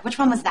catches her. Which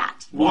one was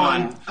that?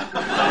 One.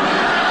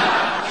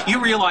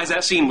 You realize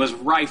that scene was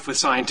rife with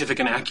scientific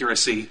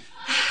inaccuracy.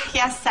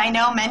 Yes, I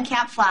know men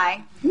can't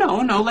fly. No,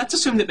 let's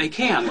assume that they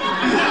can.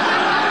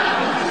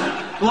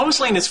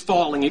 Lois Lane is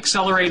falling,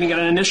 accelerating at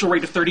an initial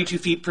rate of 32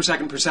 feet per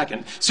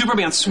second.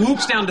 Superman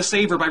swoops down to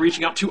save her by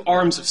reaching out 2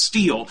 arms of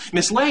steel.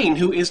 Miss Lane,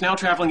 who is now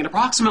traveling at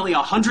approximately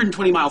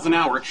 120 miles an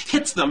hour,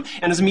 hits them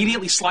and is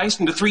immediately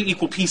sliced into 3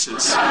 equal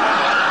pieces.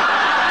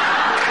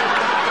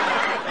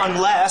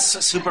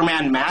 Unless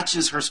Superman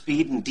matches her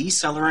speed and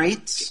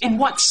decelerates. In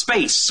what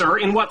space, sir?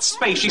 In what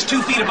space? She's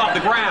 2 feet above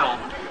the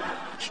ground.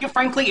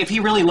 Frankly, if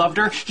he really loved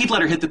her, he'd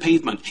let her hit the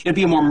pavement. It'd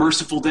be a more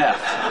merciful death.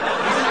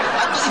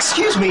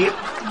 Excuse me,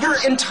 your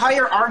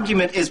entire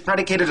argument is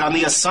predicated on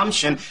the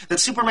assumption that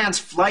Superman's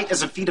flight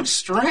is a feat of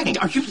strength.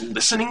 Are you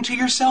listening to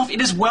yourself?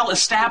 It is well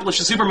established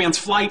that Superman's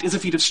flight is a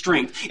feat of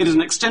strength. It is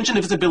an extension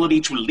of his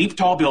ability to leap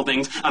tall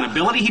buildings, an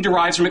ability he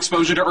derives from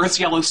exposure to Earth's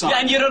yellow sun.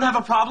 Yeah, and you don't have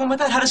a problem with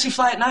that? How does he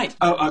fly at night?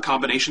 A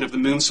combination of the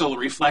moon's solar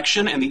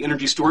reflection and the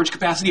energy storage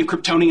capacity of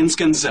Kryptonian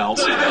skin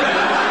cells.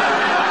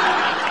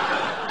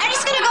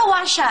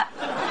 Wash up.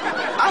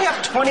 I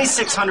have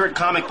 2,600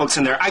 comic books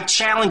in there. I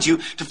challenge you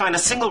to find a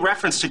single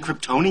reference to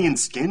Kryptonian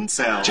skin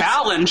cells.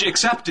 Challenge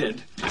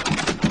accepted.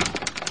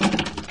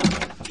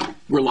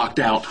 We're locked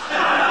out.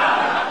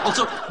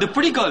 Also, the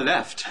pretty girl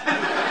left.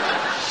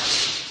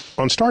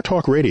 On Star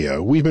Talk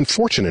Radio, we've been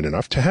fortunate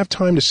enough to have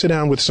time to sit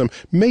down with some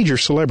major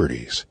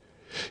celebrities.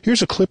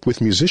 Here's a clip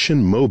with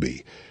musician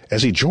Moby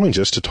as he joins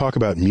us to talk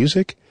about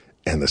music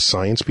and the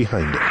science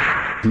behind it.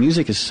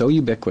 Music is so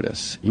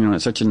ubiquitous.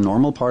 It's such a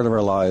normal part of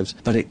our lives,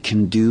 but it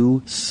can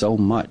do so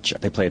much.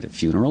 They play it at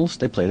funerals.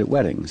 They play it at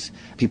weddings.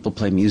 People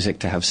play music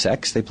to have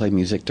sex. They play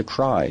music to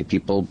cry.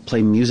 People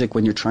play music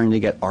when you're trying to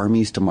get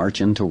armies to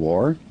march into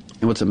war.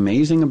 And what's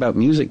amazing about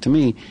music to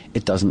me,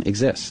 it doesn't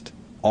exist.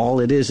 All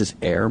it is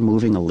air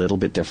moving a little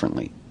bit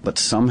differently. But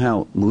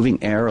somehow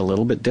moving air a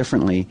little bit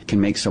differently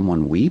can make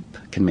someone weep,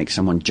 can make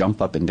someone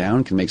jump up and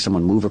down, can make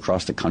someone move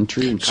across the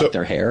country and cut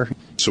their hair.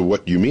 So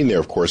what you mean there,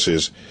 of course,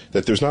 is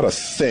that there's not a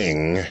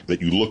thing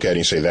that you look at and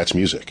you say, that's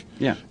music.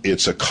 Yeah.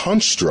 It's a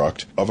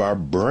construct of our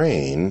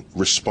brain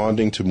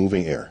responding to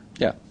moving air.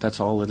 Yeah, that's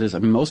all it is. I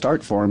mean, most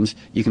art forms,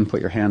 you can put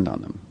your hand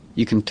on them.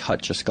 You can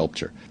touch a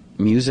sculpture.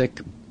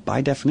 Music,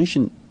 by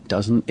definition,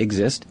 doesn't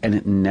exist, and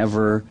it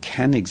never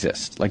can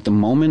exist. Like the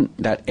moment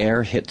that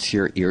air hits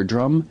your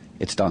eardrum,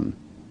 it's done.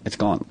 It's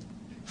gone.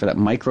 For that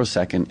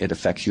microsecond, it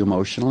affects you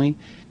emotionally,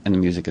 and the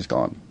music is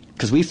gone.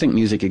 Because we think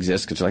music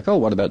exists because you're like, oh,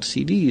 what about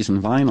CDs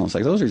and vinyls?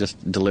 Like, those are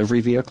just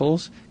delivery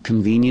vehicles,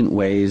 convenient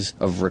ways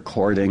of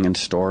recording and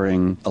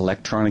storing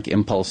electronic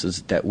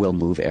impulses that will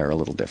move air a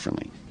little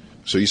differently.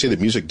 So you say that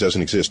music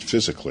doesn't exist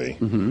physically,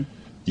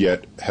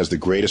 yet has the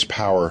greatest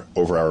power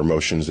over our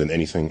emotions than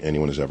anything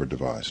anyone has ever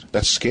devised.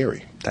 That's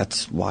scary.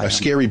 That's why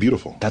scary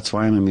beautiful. That's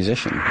why I'm a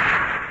musician.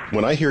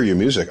 When I hear your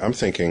music, I'm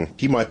thinking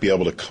he might be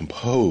able to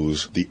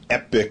compose the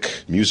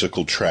epic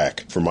musical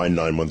track for my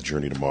 9-month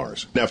journey to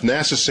Mars. Now, if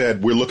NASA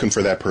said, we're looking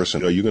for that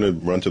person, are you going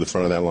to run to the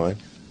front of that line?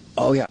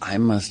 Oh, yeah.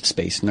 I'm a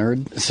space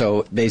nerd.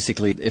 So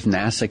basically, if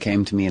NASA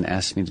came to me and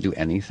asked me to do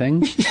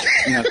anything,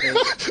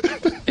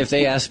 if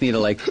they asked me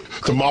to,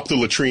 to mop the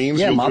latrines?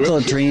 Yeah, mop the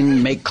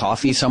latrine, make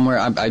coffee somewhere,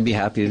 I'd be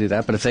happy to do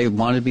that. But if they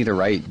wanted me to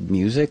write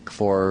music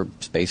for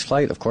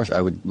spaceflight. Of course,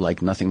 I would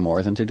like nothing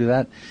more than to do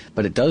that.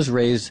 But it does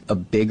raise a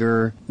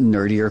bigger,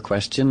 nerdier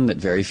question that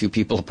very few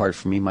people apart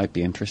from me might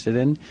be interested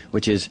in,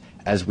 which is,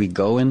 as we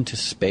go into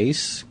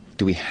space,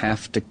 do we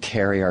have to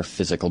carry our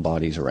physical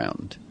bodies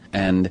around?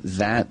 And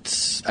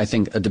that's, I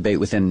think, a debate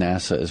within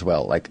NASA as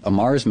well. Like a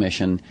Mars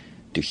mission,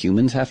 do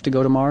humans have to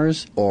go to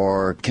Mars,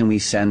 or can we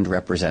send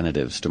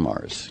representatives to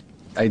Mars?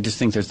 I just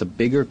think there's the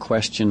bigger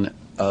question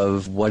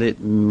of what it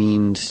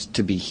means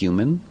to be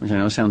human, which I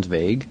know sounds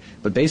vague,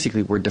 but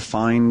basically we're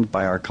defined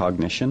by our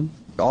cognition.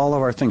 All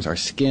of our things, our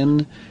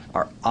skin,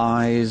 our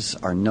eyes,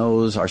 our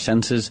nose, our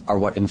senses are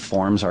what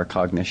informs our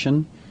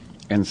cognition.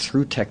 And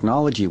through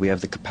technology, we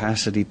have the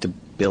capacity to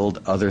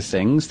build other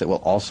things that will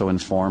also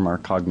inform our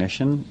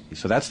cognition.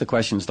 So that's the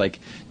question. It's like,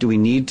 do we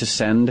need to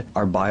send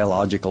our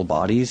biological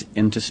bodies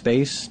into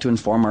space to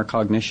inform our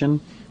cognition?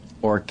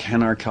 Or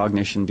can our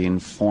cognition be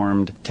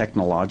informed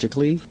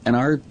technologically? And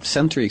our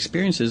sensory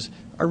experiences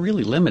are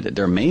really limited.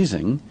 They're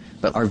amazing,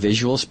 but our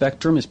visual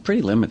spectrum is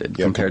pretty limited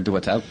compared to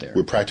what's out there.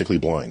 We're practically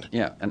blind.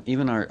 Yeah, and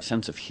even our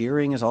sense of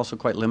hearing is also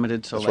quite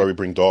limited. So that's why we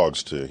bring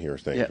dogs to hear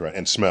things, right?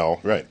 And smell,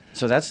 right.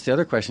 So that's the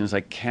other question, is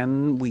like,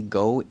 can we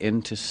go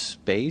into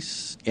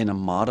space in a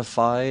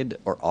modified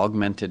or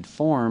augmented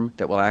form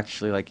that will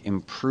actually like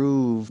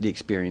improve the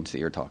experience that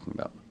you're talking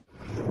about?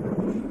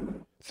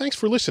 Thanks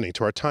for listening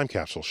to our Time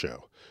Capsule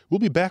show. We'll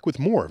be back with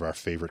more of our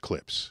favorite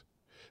clips.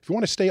 If you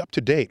want to stay up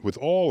to date with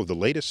all of the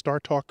latest Star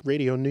Talk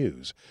Radio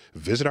news,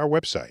 visit our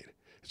website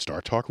at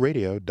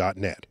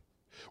startalkradio.net,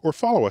 or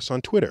follow us on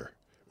Twitter,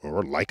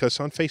 or like us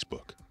on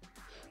Facebook.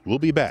 We'll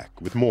be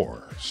back with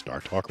more Star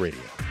Talk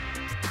Radio.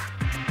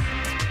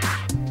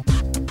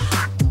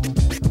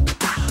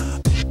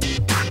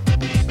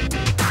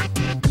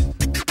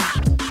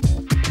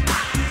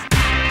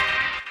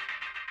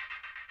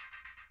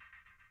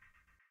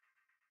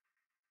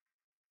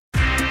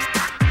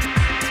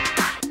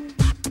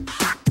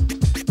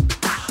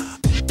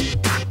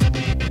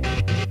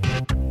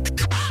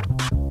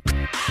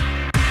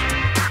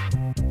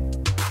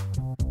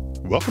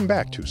 Welcome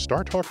back to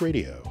Star Talk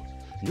Radio.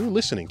 You're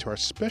listening to our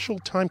special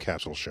Time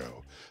Capsule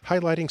show,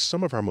 highlighting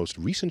some of our most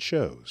recent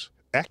shows.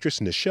 Actress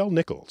Nichelle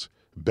Nichols,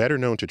 better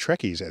known to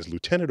Trekkies as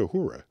Lieutenant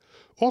Uhura,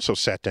 also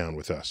sat down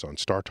with us on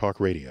Star Talk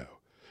Radio.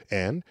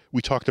 And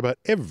we talked about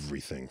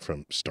everything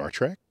from Star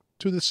Trek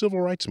to the Civil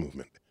Rights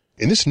Movement.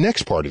 In this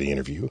next part of the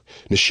interview,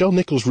 Nichelle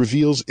Nichols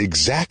reveals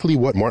exactly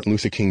what Martin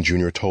Luther King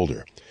Jr. told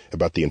her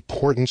about the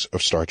importance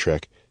of Star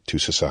Trek to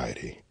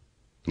society.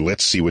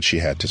 Let's see what she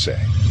had to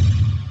say.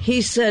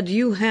 He said,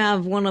 you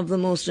have one of the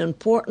most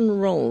important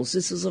roles.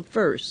 This is a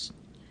first.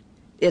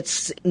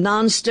 It's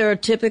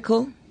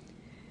non-stereotypical,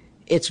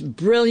 it's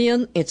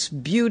brilliant, it's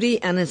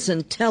beauty, and it's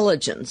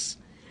intelligence.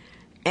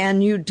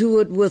 And you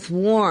do it with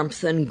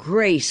warmth and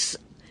grace.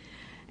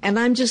 And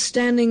I'm just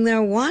standing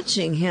there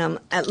watching him,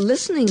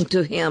 listening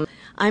to him.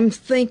 I'm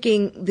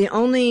thinking the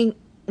only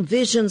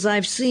visions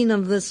I've seen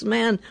of this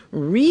man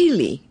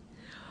really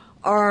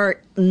are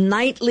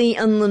nightly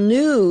in the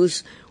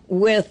news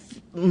with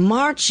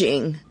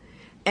marching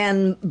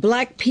and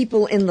black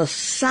people in the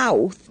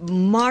South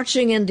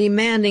marching and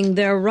demanding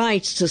their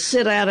rights to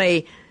sit at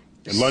a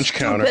lunch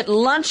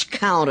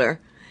counter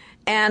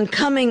and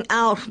coming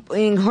out,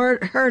 being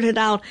herded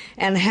out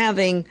and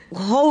having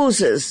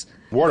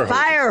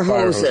fire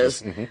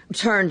hoses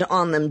turned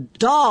on them.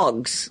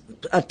 Dogs,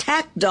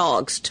 attack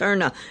dogs,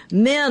 turn on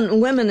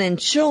men, women, and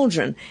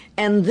children.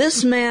 And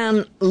this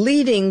man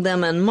leading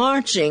them and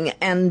marching,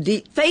 and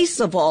the face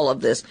of all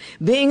of this,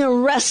 being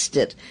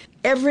arrested.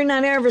 Every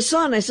night I ever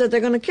saw him, I said,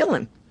 they're going to kill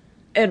him.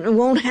 And it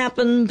won't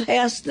happen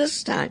past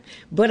this time.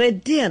 But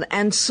it did.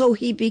 And so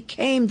he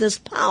became this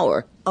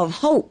power of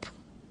hope.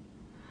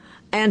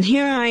 And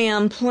here I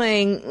am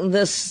playing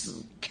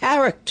this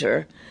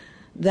character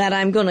that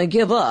I'm going to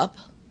give up.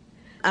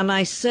 And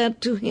I said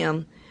to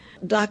him,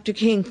 Dr.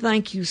 King,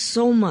 thank you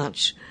so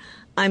much.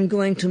 I'm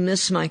going to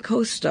miss my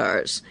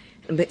co-stars.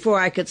 And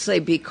before I could say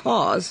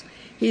because,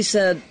 he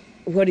said,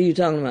 what are you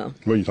talking about?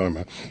 What are you talking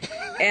about?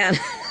 And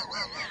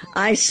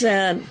I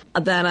said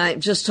that I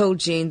just told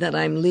Gene that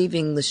I'm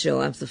leaving the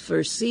show after the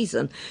first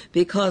season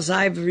because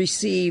I've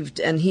received,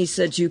 and he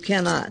said, you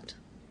cannot.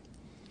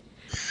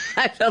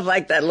 I felt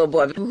like that little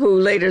boy who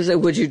later said,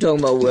 what you talking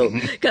about, Will?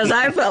 Because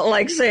I felt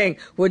like saying,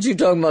 what you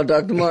talking about,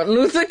 Dr. Martin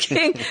Luther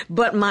King?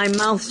 But my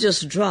mouth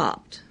just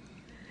dropped.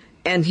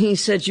 And he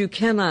said, you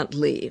cannot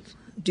leave.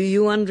 Do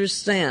you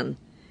understand?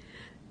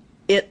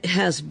 It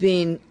has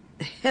been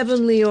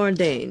heavenly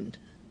ordained.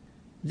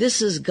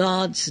 This is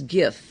God's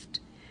gift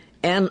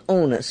and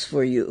onus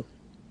for you.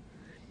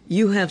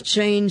 You have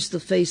changed the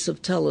face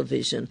of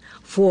television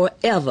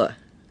forever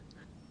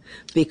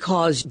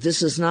because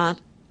this is not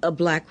a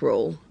black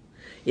role.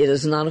 It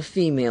is not a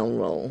female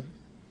role.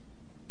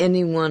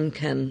 Anyone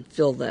can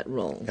fill that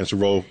role. And it's a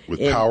role with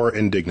power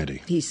and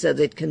dignity. He said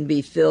it can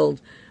be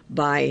filled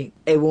by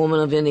a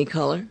woman of any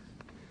color,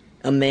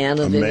 a man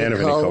of any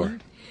color.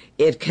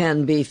 It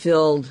can be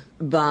filled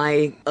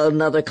by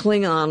another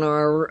Klingon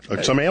or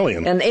some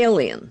alien. An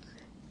alien.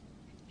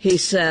 He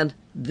said,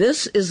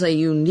 this is a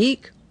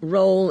unique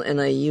role in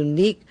a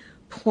unique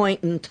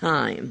point in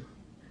time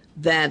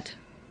that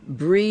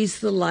breathes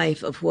the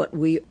life of what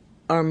we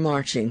are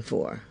marching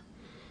for.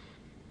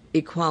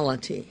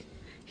 Equality.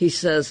 He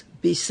says,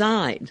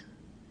 beside,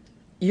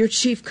 you're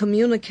chief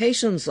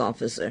communications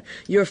officer.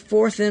 You're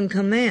fourth in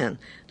command.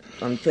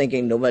 I'm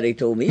thinking nobody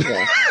told me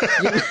that.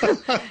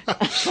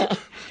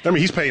 I mean,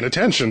 he's paying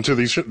attention to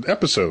these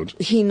episodes.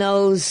 He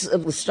knows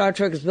Star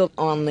Trek is built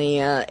on the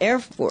Air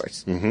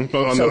Force. Mm-hmm.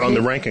 On the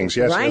rankings,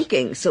 yes.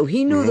 Ranking. Yes. So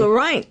he knew the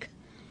rank.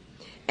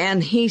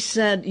 And he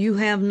said, you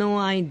have no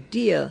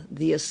idea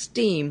the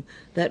esteem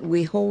that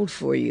we hold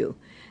for you.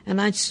 And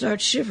I'd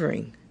start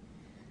shivering.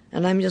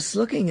 And I'm just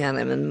looking at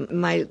him, and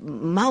my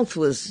mouth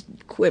was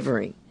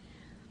quivering.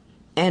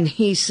 And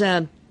he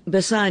said,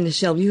 besides,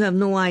 Nichelle, you have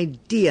no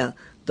idea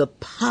the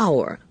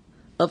power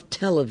of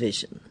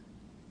television.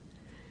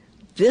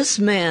 This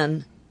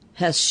man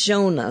has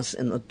shown us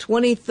in the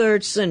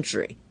 23rd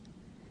century.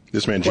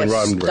 This man, Gene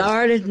Roddenberry.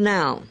 Started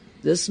now.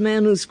 This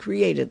man who's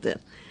created this.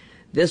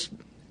 This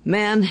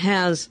man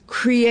has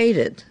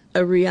created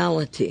a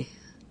reality.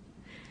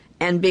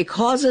 And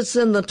because it's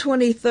in the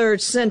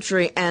 23rd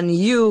century and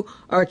you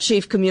are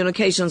chief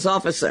communications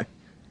officer,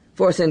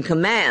 fourth in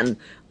command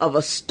of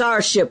a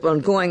starship on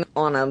going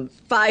on a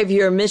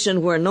 5-year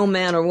mission where no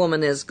man or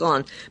woman has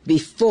gone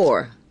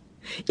before,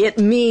 it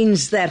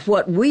means that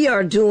what we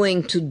are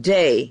doing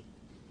today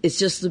is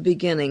just the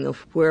beginning of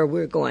where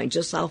we're going,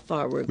 just how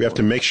far we're going. We have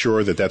to make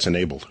sure that that's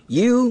enabled.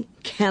 You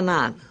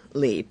cannot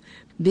leave.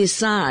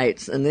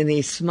 Besides, and then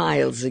he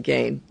smiles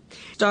again,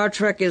 Star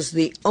Trek is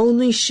the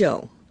only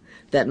show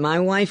that my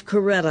wife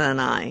Coretta and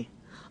I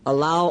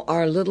allow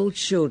our little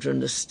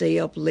children to stay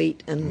up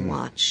late and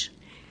watch.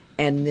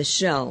 And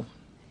Nichelle,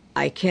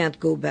 I can't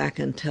go back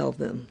and tell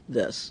them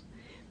this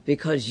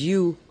because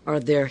you are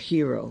their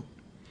hero.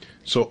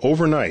 So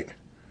overnight,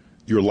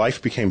 your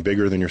life became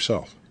bigger than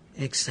yourself.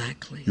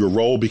 Exactly. Your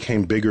role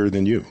became bigger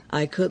than you.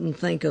 I couldn't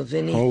think of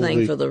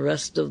anything for the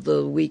rest of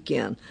the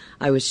weekend.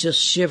 I was just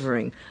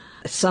shivering.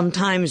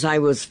 Sometimes I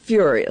was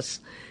furious.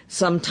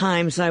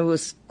 Sometimes I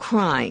was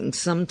crying.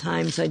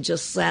 Sometimes I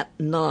just sat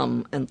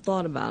numb and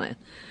thought about it.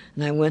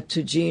 And I went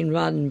to Gene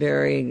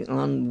Roddenberry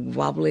on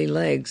wobbly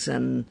legs,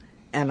 and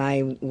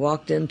I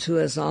walked into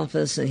his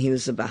office, and he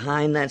was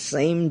behind that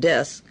same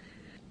desk.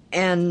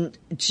 And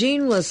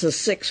Gene was a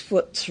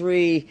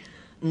 6'3",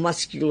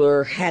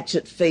 muscular,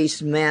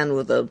 hatchet-faced man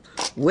with a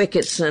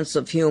wicked sense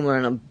of humor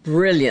and a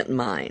brilliant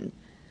mind.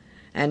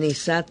 And he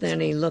sat there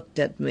and he looked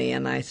at me,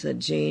 and I said,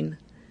 Gene,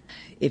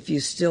 if you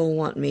still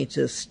want me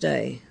to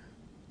stay,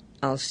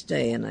 I'll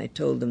stay. And I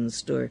told him the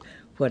story,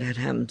 what had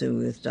happened to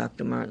me with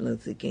Dr. Martin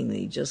Luther King. And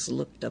he just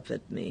looked up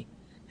at me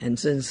and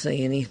didn't say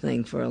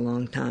anything for a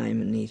long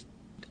time. And he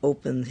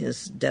opened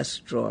his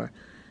desk drawer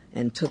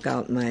and took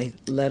out my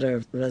letter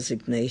of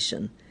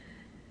resignation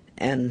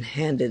and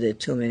handed it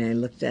to me. And I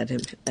looked at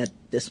him, at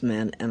this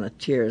man, and the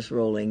tears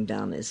rolling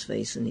down his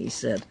face. And he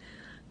said,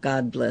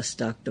 God bless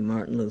Dr.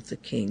 Martin Luther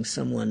King.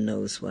 Someone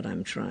knows what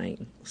I'm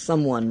trying.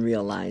 Someone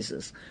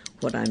realizes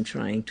what I'm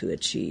trying to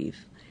achieve.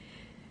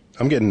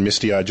 I'm getting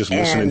misty-eyed just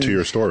listening to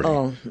your story.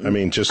 Oh, I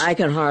mean, just... I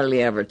can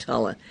hardly ever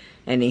tell it.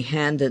 And he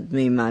handed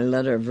me my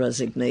letter of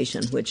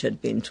resignation, which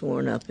had been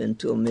torn up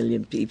into a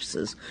million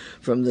pieces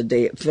from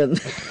the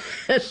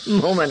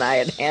moment I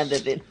had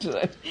handed it to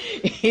him.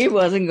 He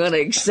wasn't going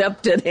to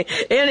accept it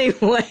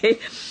anyway.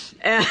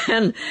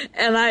 And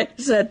I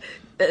said,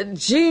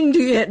 Gene,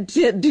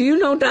 do you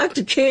know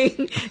Dr.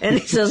 King? And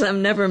he says, I've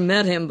never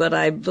met him, but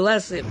I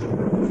bless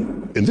him.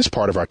 In this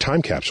part of our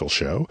Time Capsule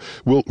show,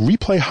 we'll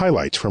replay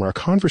highlights from our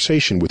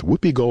conversation with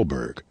Whoopi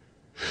Goldberg.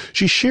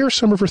 She shares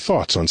some of her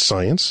thoughts on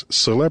science,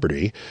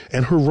 celebrity,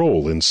 and her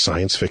role in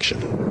science fiction.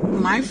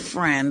 My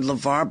friend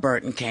LeVar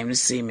Burton came to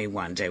see me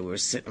one day. We were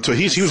sitting. So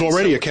he was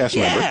already a cast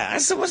member. Yeah. I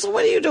said, so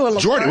what are you doing, LeVar?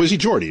 Geordie. Was he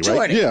Geordie, right?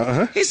 Geordie. Yeah.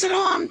 Uh-huh. He said,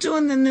 I'm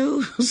doing the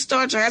new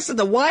Star Trek. I said,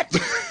 the what?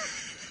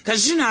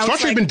 Because, Star Trek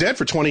had been dead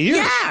for 20 years.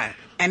 Yeah.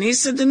 And he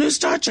said, the new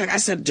Star Trek. I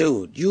said,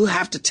 dude, you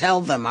have to tell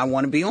them I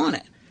want to be on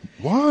it.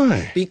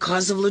 Why?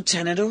 Because of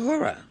Lieutenant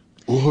Uhura.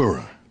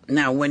 Uhura.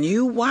 Now, when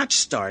you watch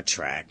Star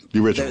Trek,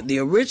 the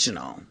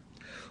original,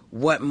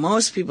 what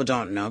most people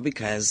don't know,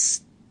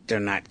 because they're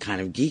not kind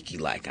of geeky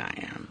like I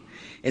am,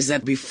 is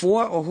that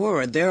before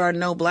Uhura, there are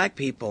no black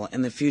people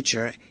in the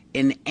future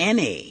in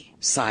any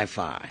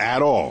sci-fi.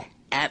 At all.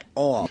 At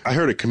all. I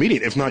heard a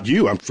comedian, if not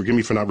you, forgive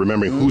me for not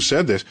remembering who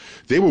said this,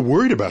 they were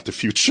worried about the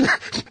future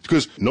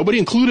because nobody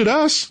included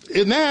us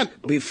in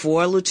that.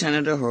 Before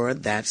Lieutenant Uhura,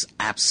 that's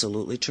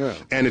absolutely true.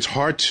 And it's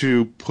hard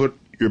to put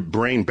your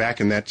brain back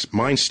in that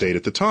mind state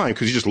at the time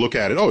because you just look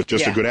at it, it's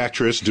just a good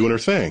actress doing her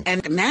thing.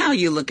 And now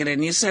you look at it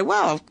and you say,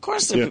 well, of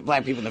course there are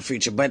black people in the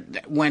future, but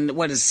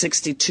what is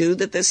 62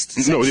 that this?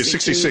 62, no, it's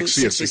 66.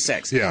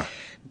 66. Yeah.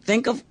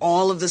 Think of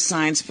all of the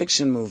science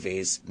fiction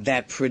movies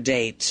that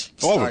predate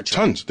Star Trek.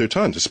 Tons. There are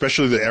tons,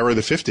 especially the era of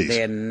the 50s.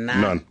 They're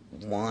not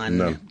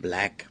one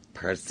black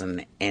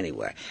person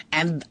anywhere.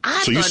 And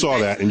so you saw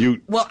that, and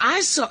you... Well,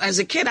 as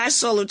a kid, I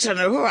saw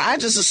Lieutenant Uhura. I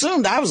just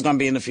assumed I was going to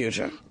be in the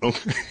future.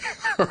 Okay.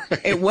 All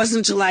right. It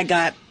wasn't until I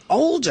got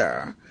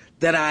older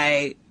that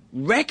I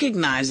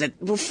recognized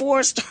that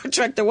before Star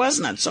Trek there was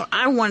none. So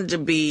I wanted to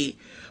be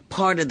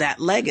part of that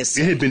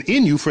legacy. It had been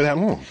in you for that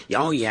long.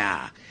 Oh,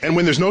 yeah. And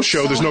when there's no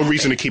show, there's no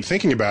reason to keep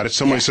thinking about it.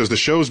 Somebody says the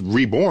show's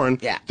reborn.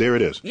 Yeah. There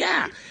it is.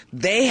 Yeah.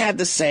 They had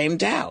the same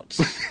doubts.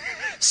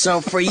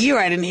 So for a year,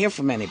 I didn't hear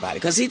from anybody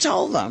because he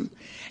told them.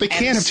 They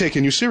can't have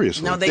taken you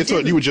seriously. No, they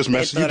thought you were just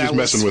messing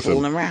with them.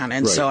 Fooling around.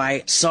 And so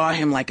I saw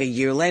him like a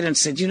year later and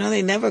said,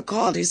 they never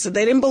called. He said,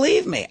 they didn't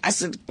believe me. I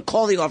said,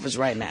 call the office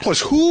right now. Plus,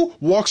 who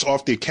walks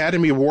off the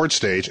Academy Award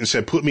stage and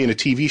said, put me in a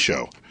TV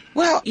show?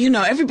 Well,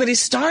 everybody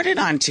started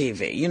on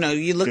TV.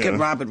 You look at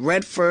Robert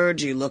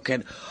Redford, you look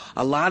at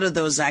a lot of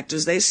those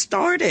actors, they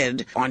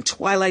started on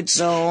Twilight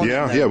Zone.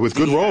 With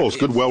good roles,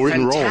 good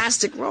well-written roles.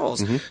 Fantastic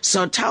roles. Mm-hmm.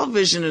 So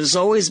television has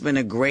always been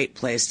a great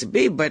place to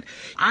be, but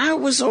I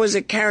was always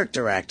a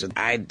character actor.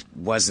 I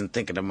wasn't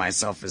thinking of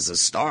myself as a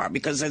star,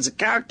 because as a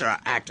character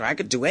actor, I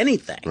could do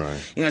anything. Right.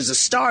 As a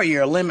star,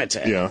 you're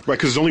limited. Yeah, right,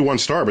 because there's only one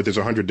star, but there's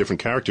 100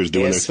 different characters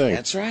doing their thing.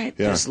 That's right.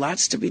 Yeah. There's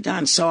lots to be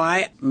done. So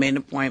I made an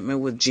appointment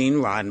with Gene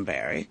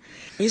Roddenberry.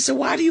 He said,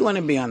 why do you want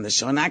to be on the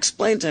show? And I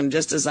explained to him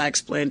just as I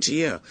explained to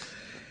you.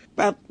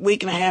 About a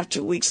week and a half,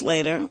 2 weeks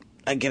later,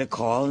 I get a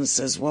call and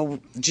says, well,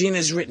 Gene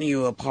has written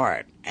you a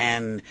part,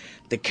 and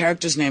the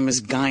character's name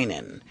is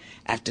Guinan,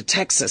 after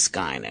Texas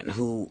Guinan,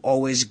 who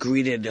always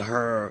greeted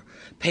her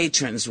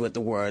patrons with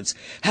the words,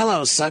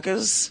 hello,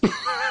 suckers.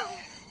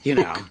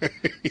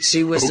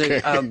 She was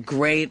a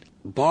great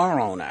bar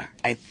owner,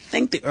 I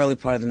think the early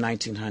part of the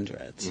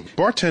 1900s.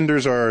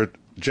 Bartenders are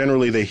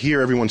generally, they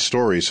hear everyone's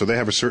stories, so they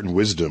have a certain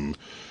wisdom.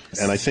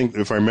 And I think,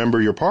 if I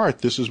remember your part,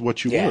 this is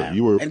what you were.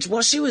 You were. And,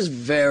 she was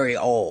very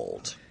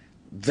old.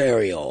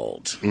 Very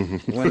old.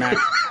 Mm-hmm.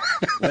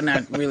 We're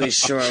not really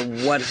sure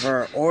what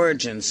her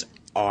origins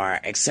are,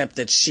 except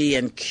that she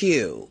and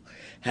Q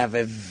have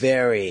a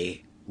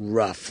very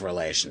rough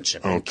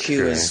relationship. And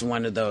Q is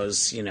one of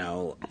those,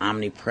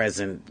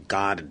 omnipresent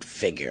God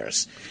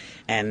figures.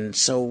 And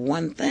so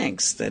one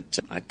thinks that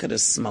I could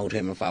have smote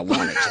him if I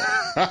wanted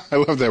to. I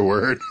love that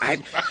word.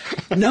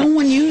 No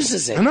one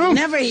uses it. I know. You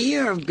never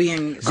hear of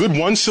being... Good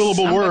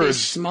one-syllable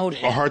words smote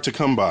him. are hard to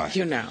come by.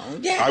 Yeah.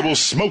 I will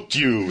smote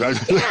you. I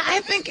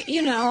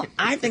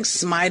think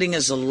smiting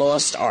is a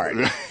lost art.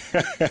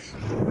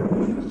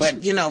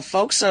 But,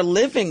 folks are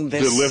living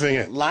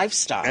this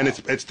lifestyle. And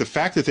it's the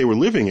fact that they were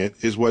living it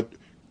is what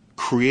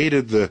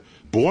created the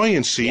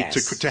buoyancy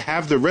to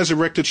have the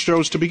resurrected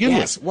shows to begin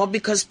with. Well,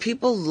 because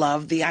people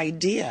love the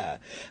idea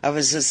of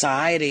a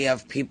society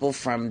of people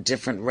from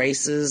different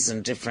races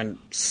and different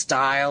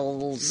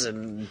styles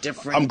and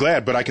different... I'm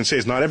glad, but I can say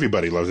it's not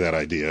everybody loves that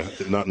idea,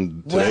 not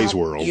in today's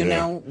world.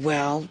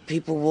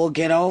 People will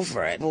get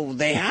over it. Well,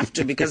 they have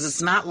to, because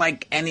it's not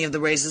like any of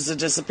the races are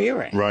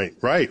disappearing. Right.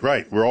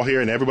 We're all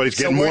here, and everybody's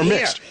getting more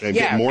mixed. And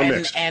getting more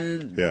mixed.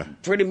 And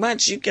pretty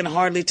much you can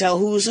hardly tell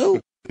who's who.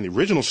 In the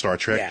original Star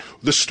Trek,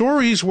 the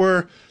stories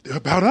were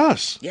about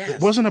us. Yes.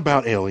 It wasn't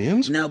about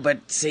aliens. No,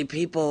 but see,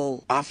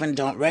 people often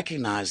don't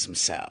recognize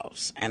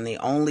themselves. And the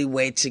only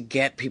way to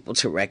get people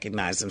to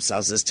recognize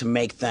themselves is to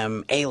make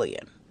them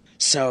alien.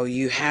 So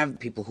you have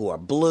people who are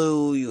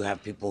blue, you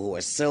have people who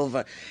are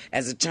silver.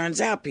 As it turns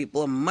out,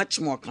 people are much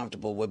more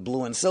comfortable with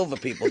blue and silver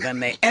people than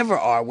they ever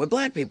are with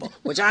black people,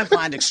 which I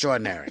find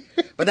extraordinary.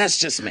 But that's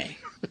just me.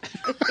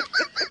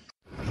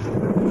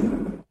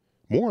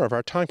 More of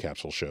our Time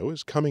Capsule show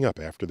is coming up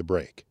after the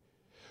break.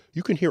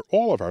 You can hear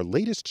all of our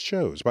latest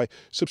shows by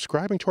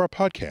subscribing to our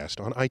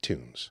podcast on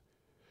iTunes.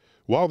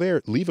 While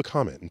there, leave a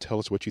comment and tell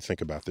us what you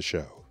think about the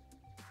show.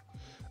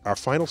 Our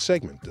final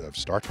segment of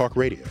Star Talk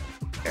Radio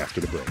after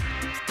the break.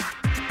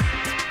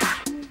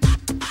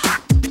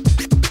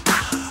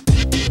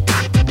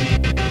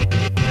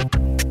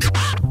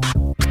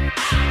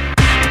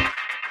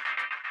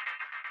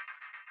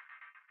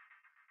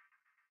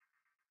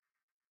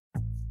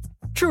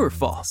 True or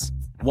false?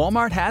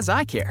 Walmart has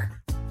eye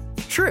care.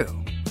 True.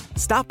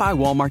 Stop by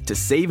Walmart to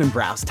save and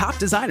browse top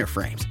designer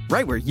frames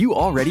right where you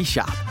already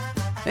shop.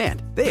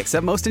 And they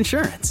accept most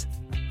insurance.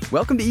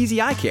 Welcome to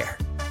Easy Eye Care.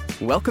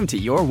 Welcome to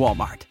your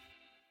Walmart.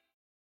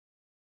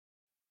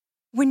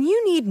 When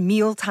you need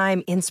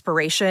mealtime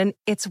inspiration,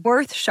 it's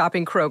worth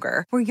shopping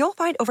Kroger, where you'll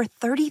find over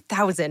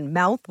 30,000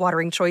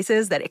 mouth-watering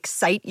choices that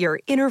excite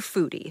your inner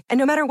foodie. And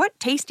no matter what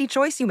tasty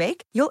choice you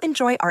make, you'll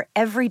enjoy our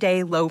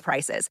everyday low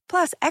prices,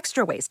 plus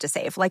extra ways to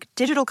save, like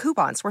digital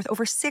coupons worth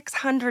over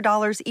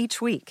 $600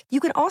 each week. You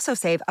can also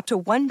save up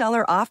to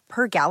 $1 off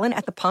per gallon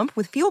at the pump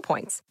with fuel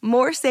points.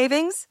 More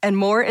savings and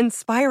more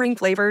inspiring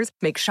flavors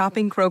make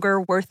shopping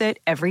Kroger worth it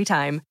every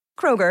time.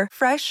 Kroger,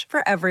 fresh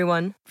for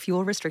everyone.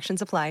 Fuel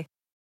restrictions apply.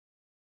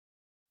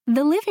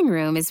 The living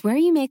room is where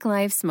you make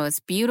life's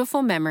most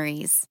beautiful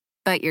memories.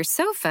 But your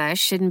sofa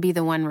shouldn't be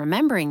the one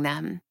remembering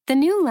them. The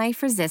new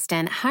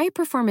life-resistant,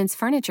 high-performance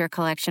furniture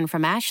collection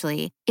from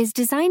Ashley is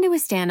designed to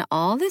withstand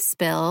all the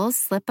spills,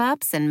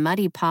 slip-ups, and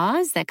muddy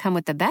paws that come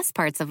with the best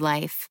parts of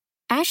life.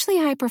 Ashley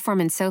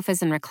high-performance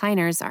sofas and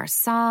recliners are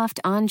soft,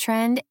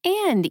 on-trend,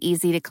 and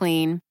easy to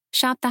clean.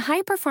 Shop the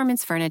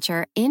high-performance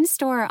furniture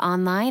in-store or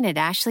online at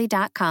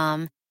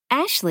ashley.com.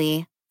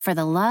 Ashley, for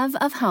the love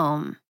of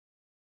home.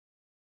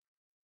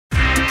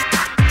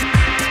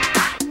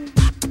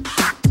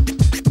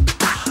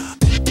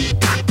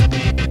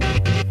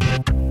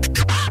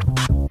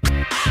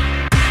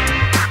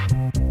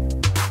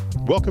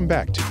 Welcome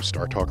back to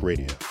Star Talk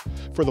Radio.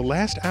 For the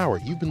last hour,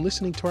 you've been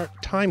listening to our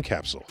Time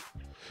Capsule.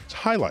 It's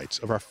highlights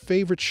of our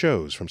favorite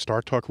shows from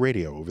Star Talk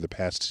Radio over the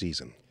past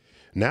season.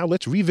 Now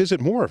let's revisit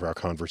more of our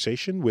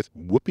conversation with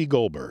Whoopi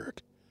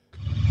Goldberg.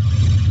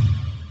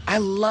 I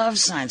love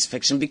science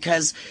fiction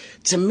because,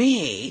 to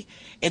me,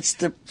 it's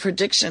the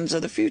predictions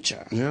of the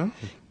future. Yeah?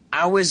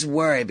 I always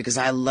worry because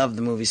I love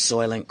the movie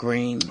Soylent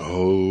Green.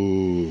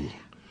 Oh...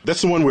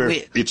 That's the one where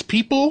it's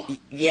people?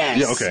 Yes.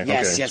 Yeah, okay.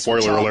 Yes.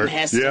 Spoiler alert.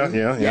 Heston.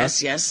 Yeah.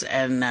 Yes.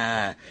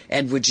 And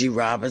Edward G.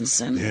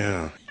 Robinson.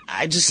 Yeah.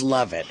 I just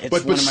love it. It's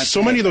but one of my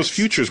so many of those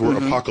futures were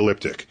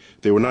apocalyptic.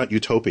 They were not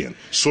utopian.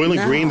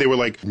 Soylent Green, they were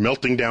like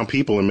melting down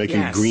people and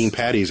making green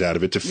patties out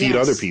of it to feed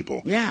other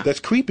people. Yeah. That's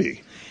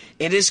creepy.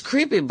 It is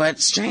creepy, but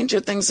stranger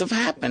things have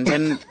happened.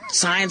 And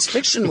science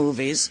fiction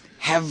movies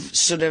have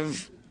sort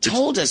of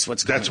told us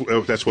what's going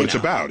on. That's what it's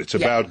about. It's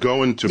about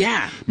going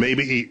to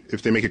maybe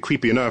if they make it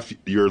creepy enough,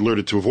 you're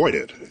alerted to avoid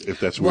it.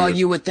 If that's well,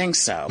 you would think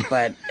so,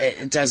 but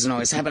it doesn't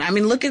always happen. I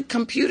mean, look at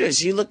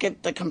computers. You look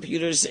at the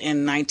computers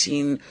in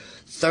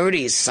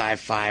 1930s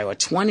sci-fi or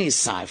 20s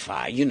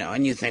sci-fi,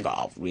 and you think,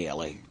 oh,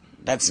 really?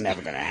 That's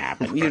never going to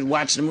happen. You'd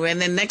watch the movie,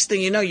 and then next thing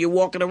you know, you're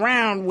walking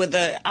around with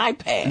an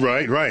iPad.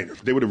 Right.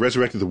 They would have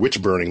resurrected the witch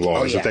burning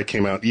laws if that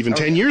came out even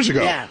 10 years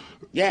ago.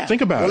 Yeah.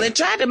 Think about it. Well, they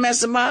tried to mess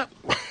them up.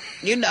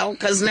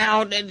 Because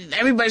now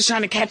everybody's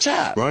trying to catch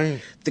up. Right.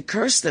 The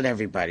curse that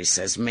everybody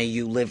says, may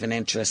you live in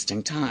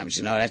interesting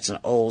times. That's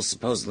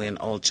supposedly an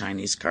old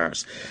Chinese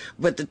curse.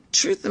 But the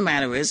truth of the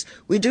matter is,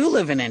 we do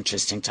live in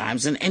interesting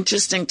times, and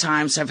interesting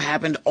times have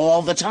happened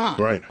all the time.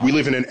 Right. We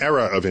live in an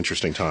era of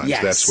interesting times.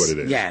 Yes. That's what it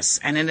is. Yes.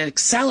 And an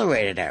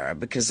accelerated era,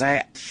 because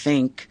I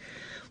think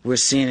we're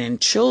seeing in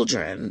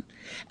children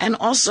and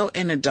also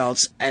in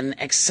adults an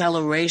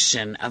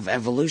acceleration of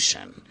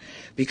evolution.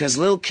 Because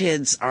little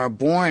kids are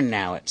born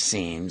now, it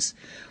seems,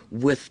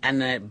 with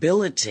an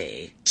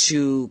ability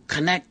to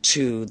connect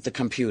to the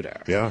computer.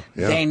 Yeah.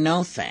 They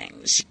know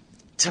things.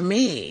 To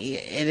me,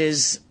 it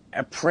is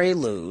a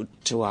prelude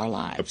to our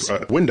lives.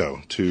 A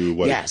window to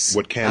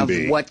what can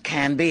be. What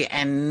can be.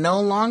 And no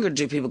longer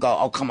do people go,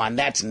 oh, come on,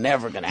 that's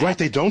never going to happen. Right,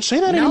 they don't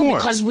say that anymore. No,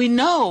 because we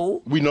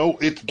know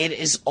it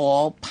is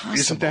all possible.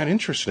 Isn't that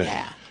interesting?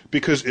 Yeah.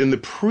 Because in the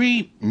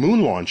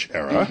pre-moon launch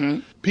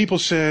era, people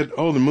said,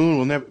 oh, the moon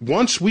will never...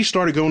 Once we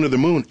started going to the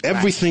moon,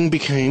 everything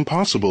became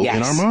possible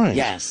in our minds.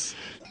 Yes.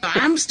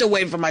 I'm still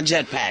waiting for my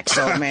jetpack,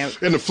 so, man...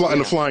 in the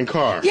flying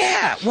car.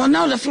 Yeah. Well,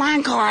 no, the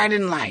flying car I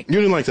didn't like. You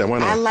didn't like that? Why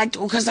not? I liked...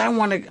 Because I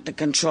wanted the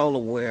control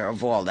aware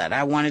of all that.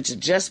 I wanted to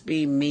just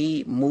be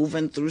me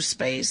moving through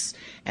space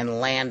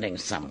and landing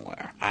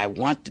somewhere. I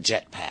want the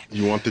jetpack.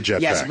 You want the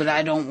jetpack? Yes, but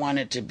I don't want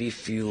it to be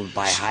fueled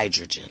by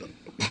hydrogen.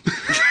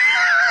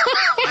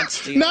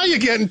 Now you're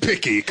getting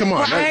picky. Come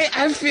on. Well,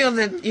 I feel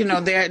that,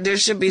 there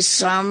should be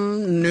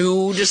some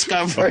new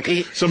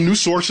discovery. Some new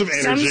source of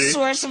energy. Some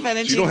source of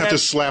energy. You don't have to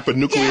slap a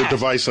nuclear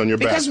device on your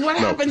back. Because what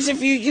happens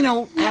if you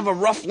have a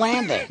rough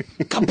landing?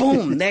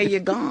 Kaboom, there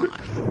you're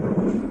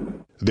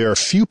gone. There are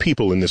few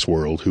people in this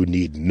world who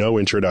need no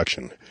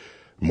introduction.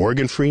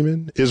 Morgan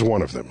Freeman is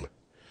one of them.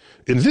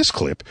 In this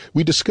clip,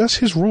 we discuss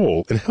his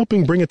role in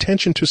helping bring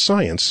attention to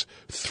science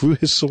through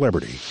his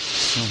celebrity.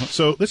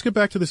 So let's get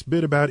back to this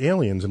bit about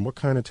aliens and what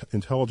kind of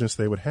intelligence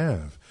they would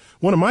have.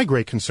 One of my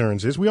great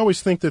concerns is we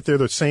always think that they're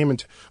the same,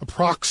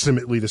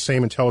 approximately the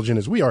same intelligence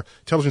as we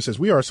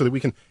are, so that we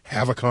can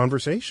have a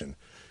conversation.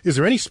 Is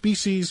there any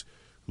species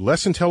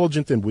less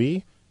intelligent than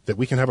we that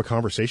we can have a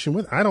conversation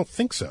with? I don't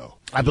think so.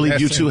 I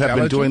believe you two have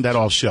been doing that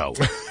all show.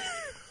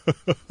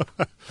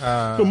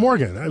 But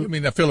Morgan, you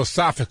mean a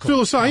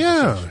philosophical?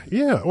 Yeah,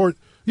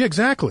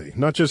 exactly.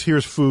 Not just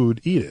here's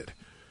food, eat it.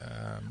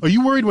 Are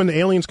you worried when the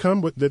aliens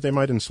come that they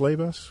might enslave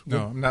us?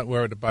 No, I'm not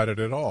worried about it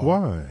at all.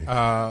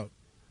 Why?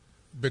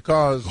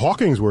 Because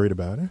Hawking's worried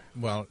about it.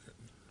 Well,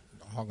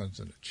 Hawking's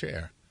in a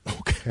chair.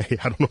 Okay,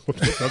 I don't know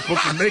what I'm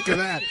supposed to make of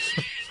that.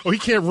 Oh, he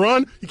can't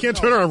run? He can't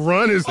turn around and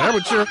run? Is that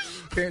what you're...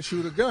 Can't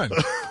shoot a gun.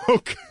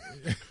 Okay.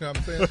 You know what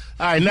I'm saying? All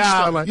right,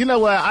 now, you know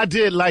what? I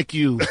did like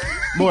you,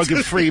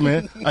 Morgan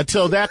Freeman,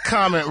 until that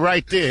comment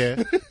right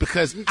there,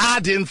 because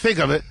I didn't think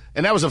of it,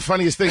 and that was the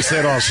funniest thing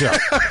said all show.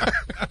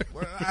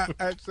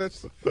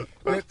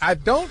 Well,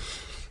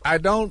 I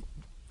don't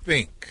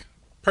think,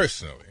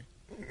 personally,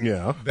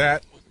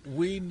 that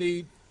we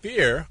need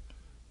fear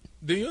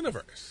the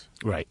universe.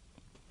 Right.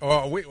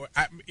 Or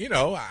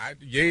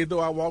yea, though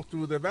I walk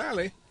through the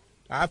valley,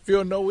 I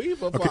feel no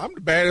evil, but I'm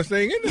the baddest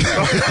thing in the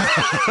valley.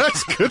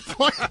 That's a good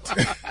point.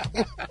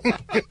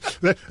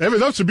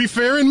 that should be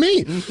fair in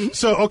me.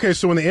 So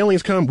when the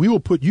aliens come, we will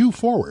put you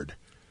forward.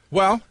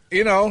 Well,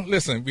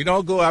 listen, we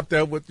don't go out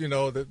there with,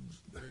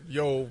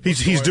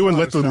 He's doing,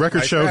 let the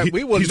record show,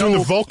 he's doing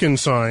the Vulcan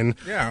sign,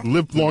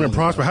 live long and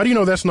prosper. How do you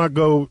know that's not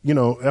go,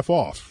 F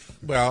off?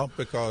 Well,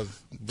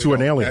 because to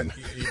an alien.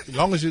 As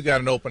long as you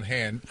got an open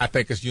hand, I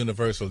think it's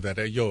universal that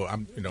I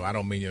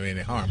don't mean you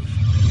any harm.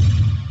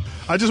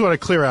 I just want to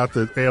clear out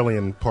the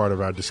alien part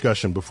of our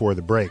discussion before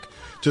the break.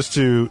 Just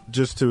to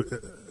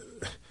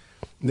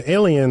the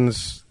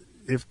aliens,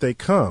 if they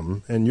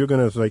come and you're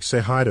going to like say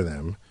hi to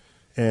them,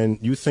 and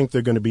you think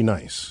they're going to be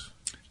nice.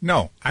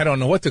 No, I don't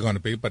know what they're going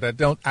to be, but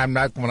I'm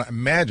not going to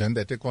imagine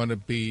that they're going to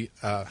be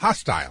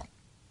hostile.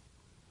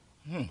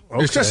 Okay.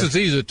 It's just as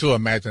easy to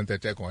imagine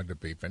that they're going to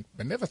be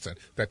beneficent,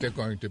 that they're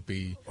going to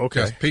be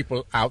just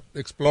people out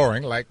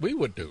exploring like we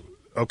would do.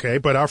 Okay,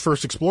 but our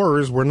first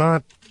explorers were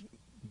not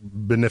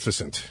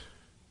beneficent,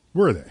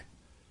 were they?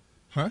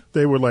 Huh?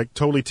 They were like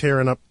totally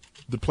tearing up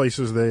the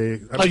places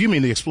they... Oh, you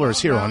mean the explorers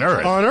here on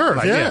Earth? On Earth,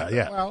 like,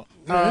 yeah. Well,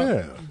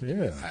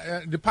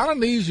 the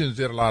Polynesians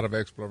did a lot of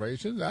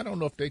explorations. I don't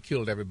know if they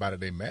killed everybody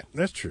they met.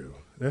 That's true.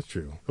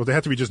 Well, they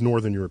have to be just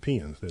Northern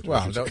Europeans.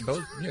 Well,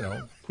 those,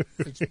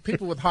 it's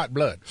people with hot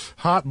blood.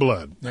 Hot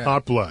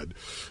blood.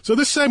 So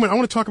this segment, I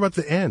want to talk about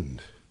the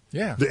end.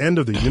 Yeah. The end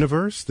of the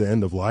universe, the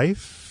end of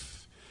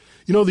life.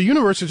 The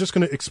universe is just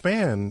going to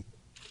expand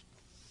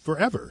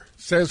forever.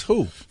 Says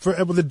who?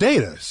 Forever. The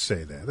data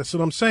say that. That's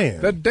what I'm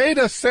saying. The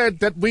data said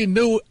that we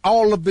knew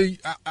all of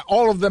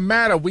the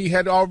matter. We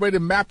had already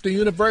mapped the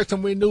universe,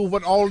 and we knew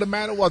what all the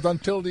matter was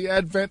until the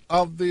advent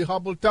of the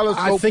Hubble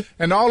telescope.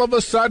 And all of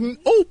a sudden,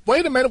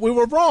 wait a minute, we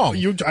were wrong.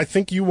 I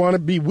think you want to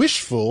be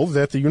wishful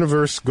that the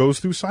universe goes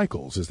through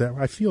cycles. Is that?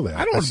 I feel that.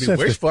 I don't want to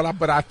be wishful,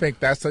 but I think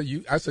that's a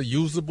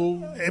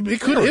usable. It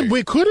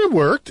could have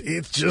worked.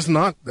 It's just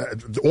not.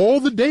 All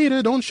the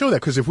data don't show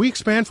that, because if we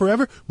expand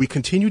forever, we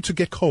continue to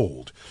get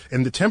cold.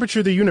 And the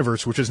temperature of the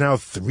universe, which is now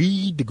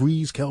 3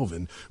 degrees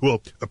Kelvin,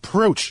 will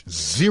approach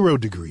 0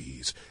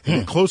 degrees and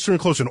get closer and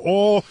closer. And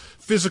all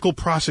physical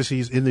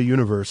processes in the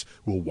universe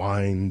will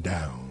wind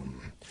down.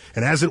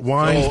 And as it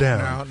winds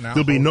down,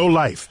 there'll be no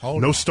life,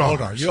 no stars.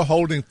 Hold on. You're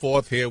holding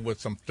forth here with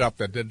some stuff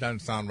that doesn't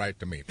sound right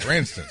to me. For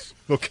instance,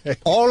 okay,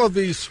 all of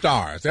these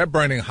stars, they're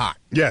burning hot.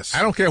 Yes.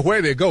 I don't care where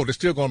they go, they're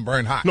still going to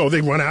burn hot. No, they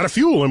run out of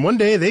fuel, and one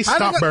day they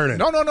stop burning.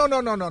 No.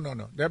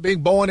 They're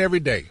being born every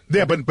day.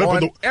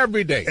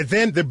 Every day. And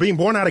then they're being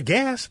born out of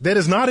gas that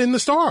is not in the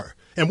star.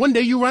 And one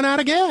day you run out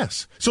of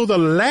gas. So the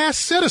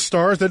last set of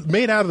stars that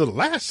made out of the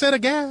last set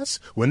of gas,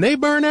 when they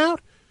burn out,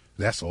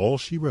 that's all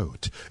she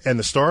wrote. And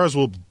the stars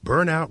will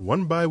burn out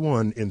one by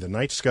one in the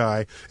night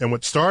sky. And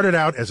what started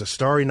out as a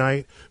starry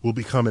night will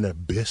become an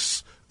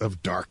abyss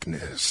of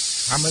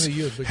darkness. How many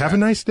years? Have a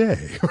nice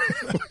day.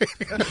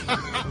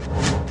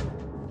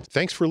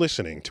 Thanks for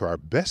listening to our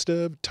Best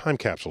of Time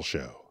Capsule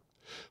show.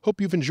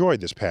 Hope you've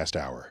enjoyed this past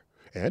hour.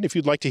 And if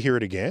you'd like to hear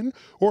it again,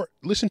 or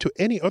listen to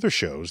any other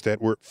shows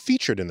that were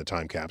featured in the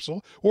Time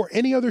Capsule, or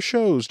any other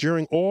shows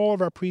during all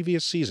of our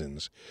previous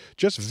seasons,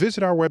 just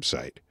visit our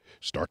website,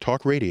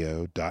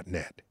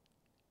 StarTalkRadio.net.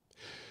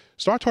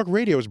 Star Talk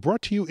Radio is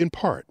brought to you in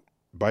part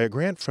by a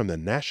grant from the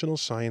National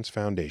Science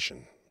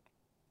Foundation.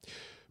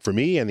 For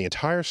me and the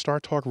entire Star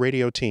Talk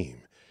Radio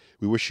team,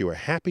 we wish you a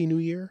happy new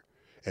year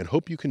and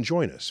hope you can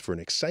join us for an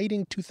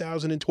exciting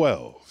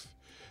 2012.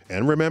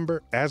 And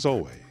remember, as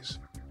always,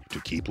 to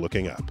keep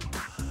looking up.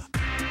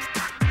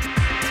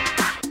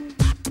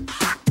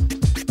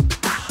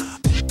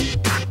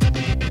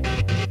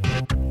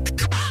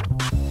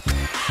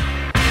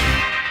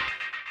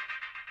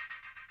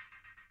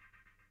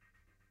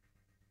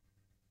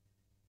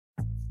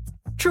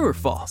 True or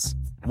false?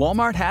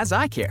 Walmart has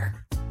eye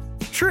care.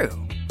 True.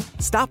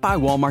 Stop by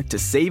Walmart to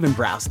save and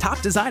browse top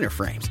designer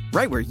frames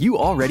right where you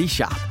already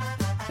shop.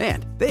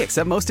 And they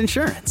accept most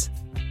insurance.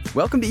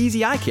 Welcome to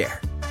Easy Eye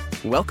Care.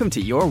 Welcome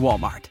to your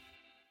Walmart.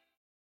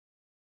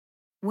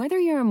 Whether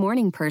you're a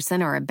morning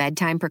person or a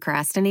bedtime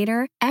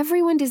procrastinator,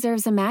 everyone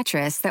deserves a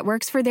mattress that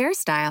works for their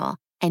style.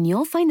 And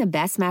you'll find the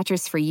best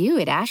mattress for you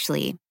at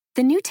Ashley.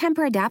 The new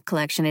Temper-Adapt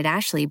collection at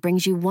Ashley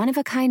brings you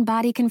one-of-a-kind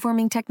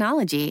body-conforming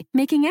technology,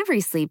 making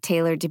every sleep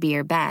tailored to be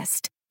your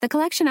best. The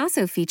collection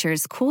also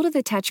features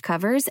cool-to-the-touch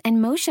covers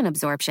and motion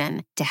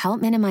absorption to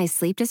help minimize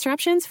sleep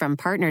disruptions from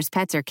partners,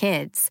 pets, or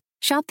kids.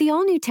 Shop the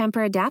all-new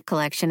Temper-Adapt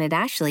collection at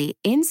Ashley,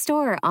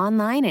 in-store or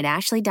online at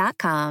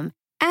ashley.com.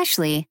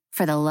 Ashley,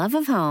 for the love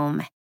of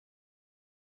home.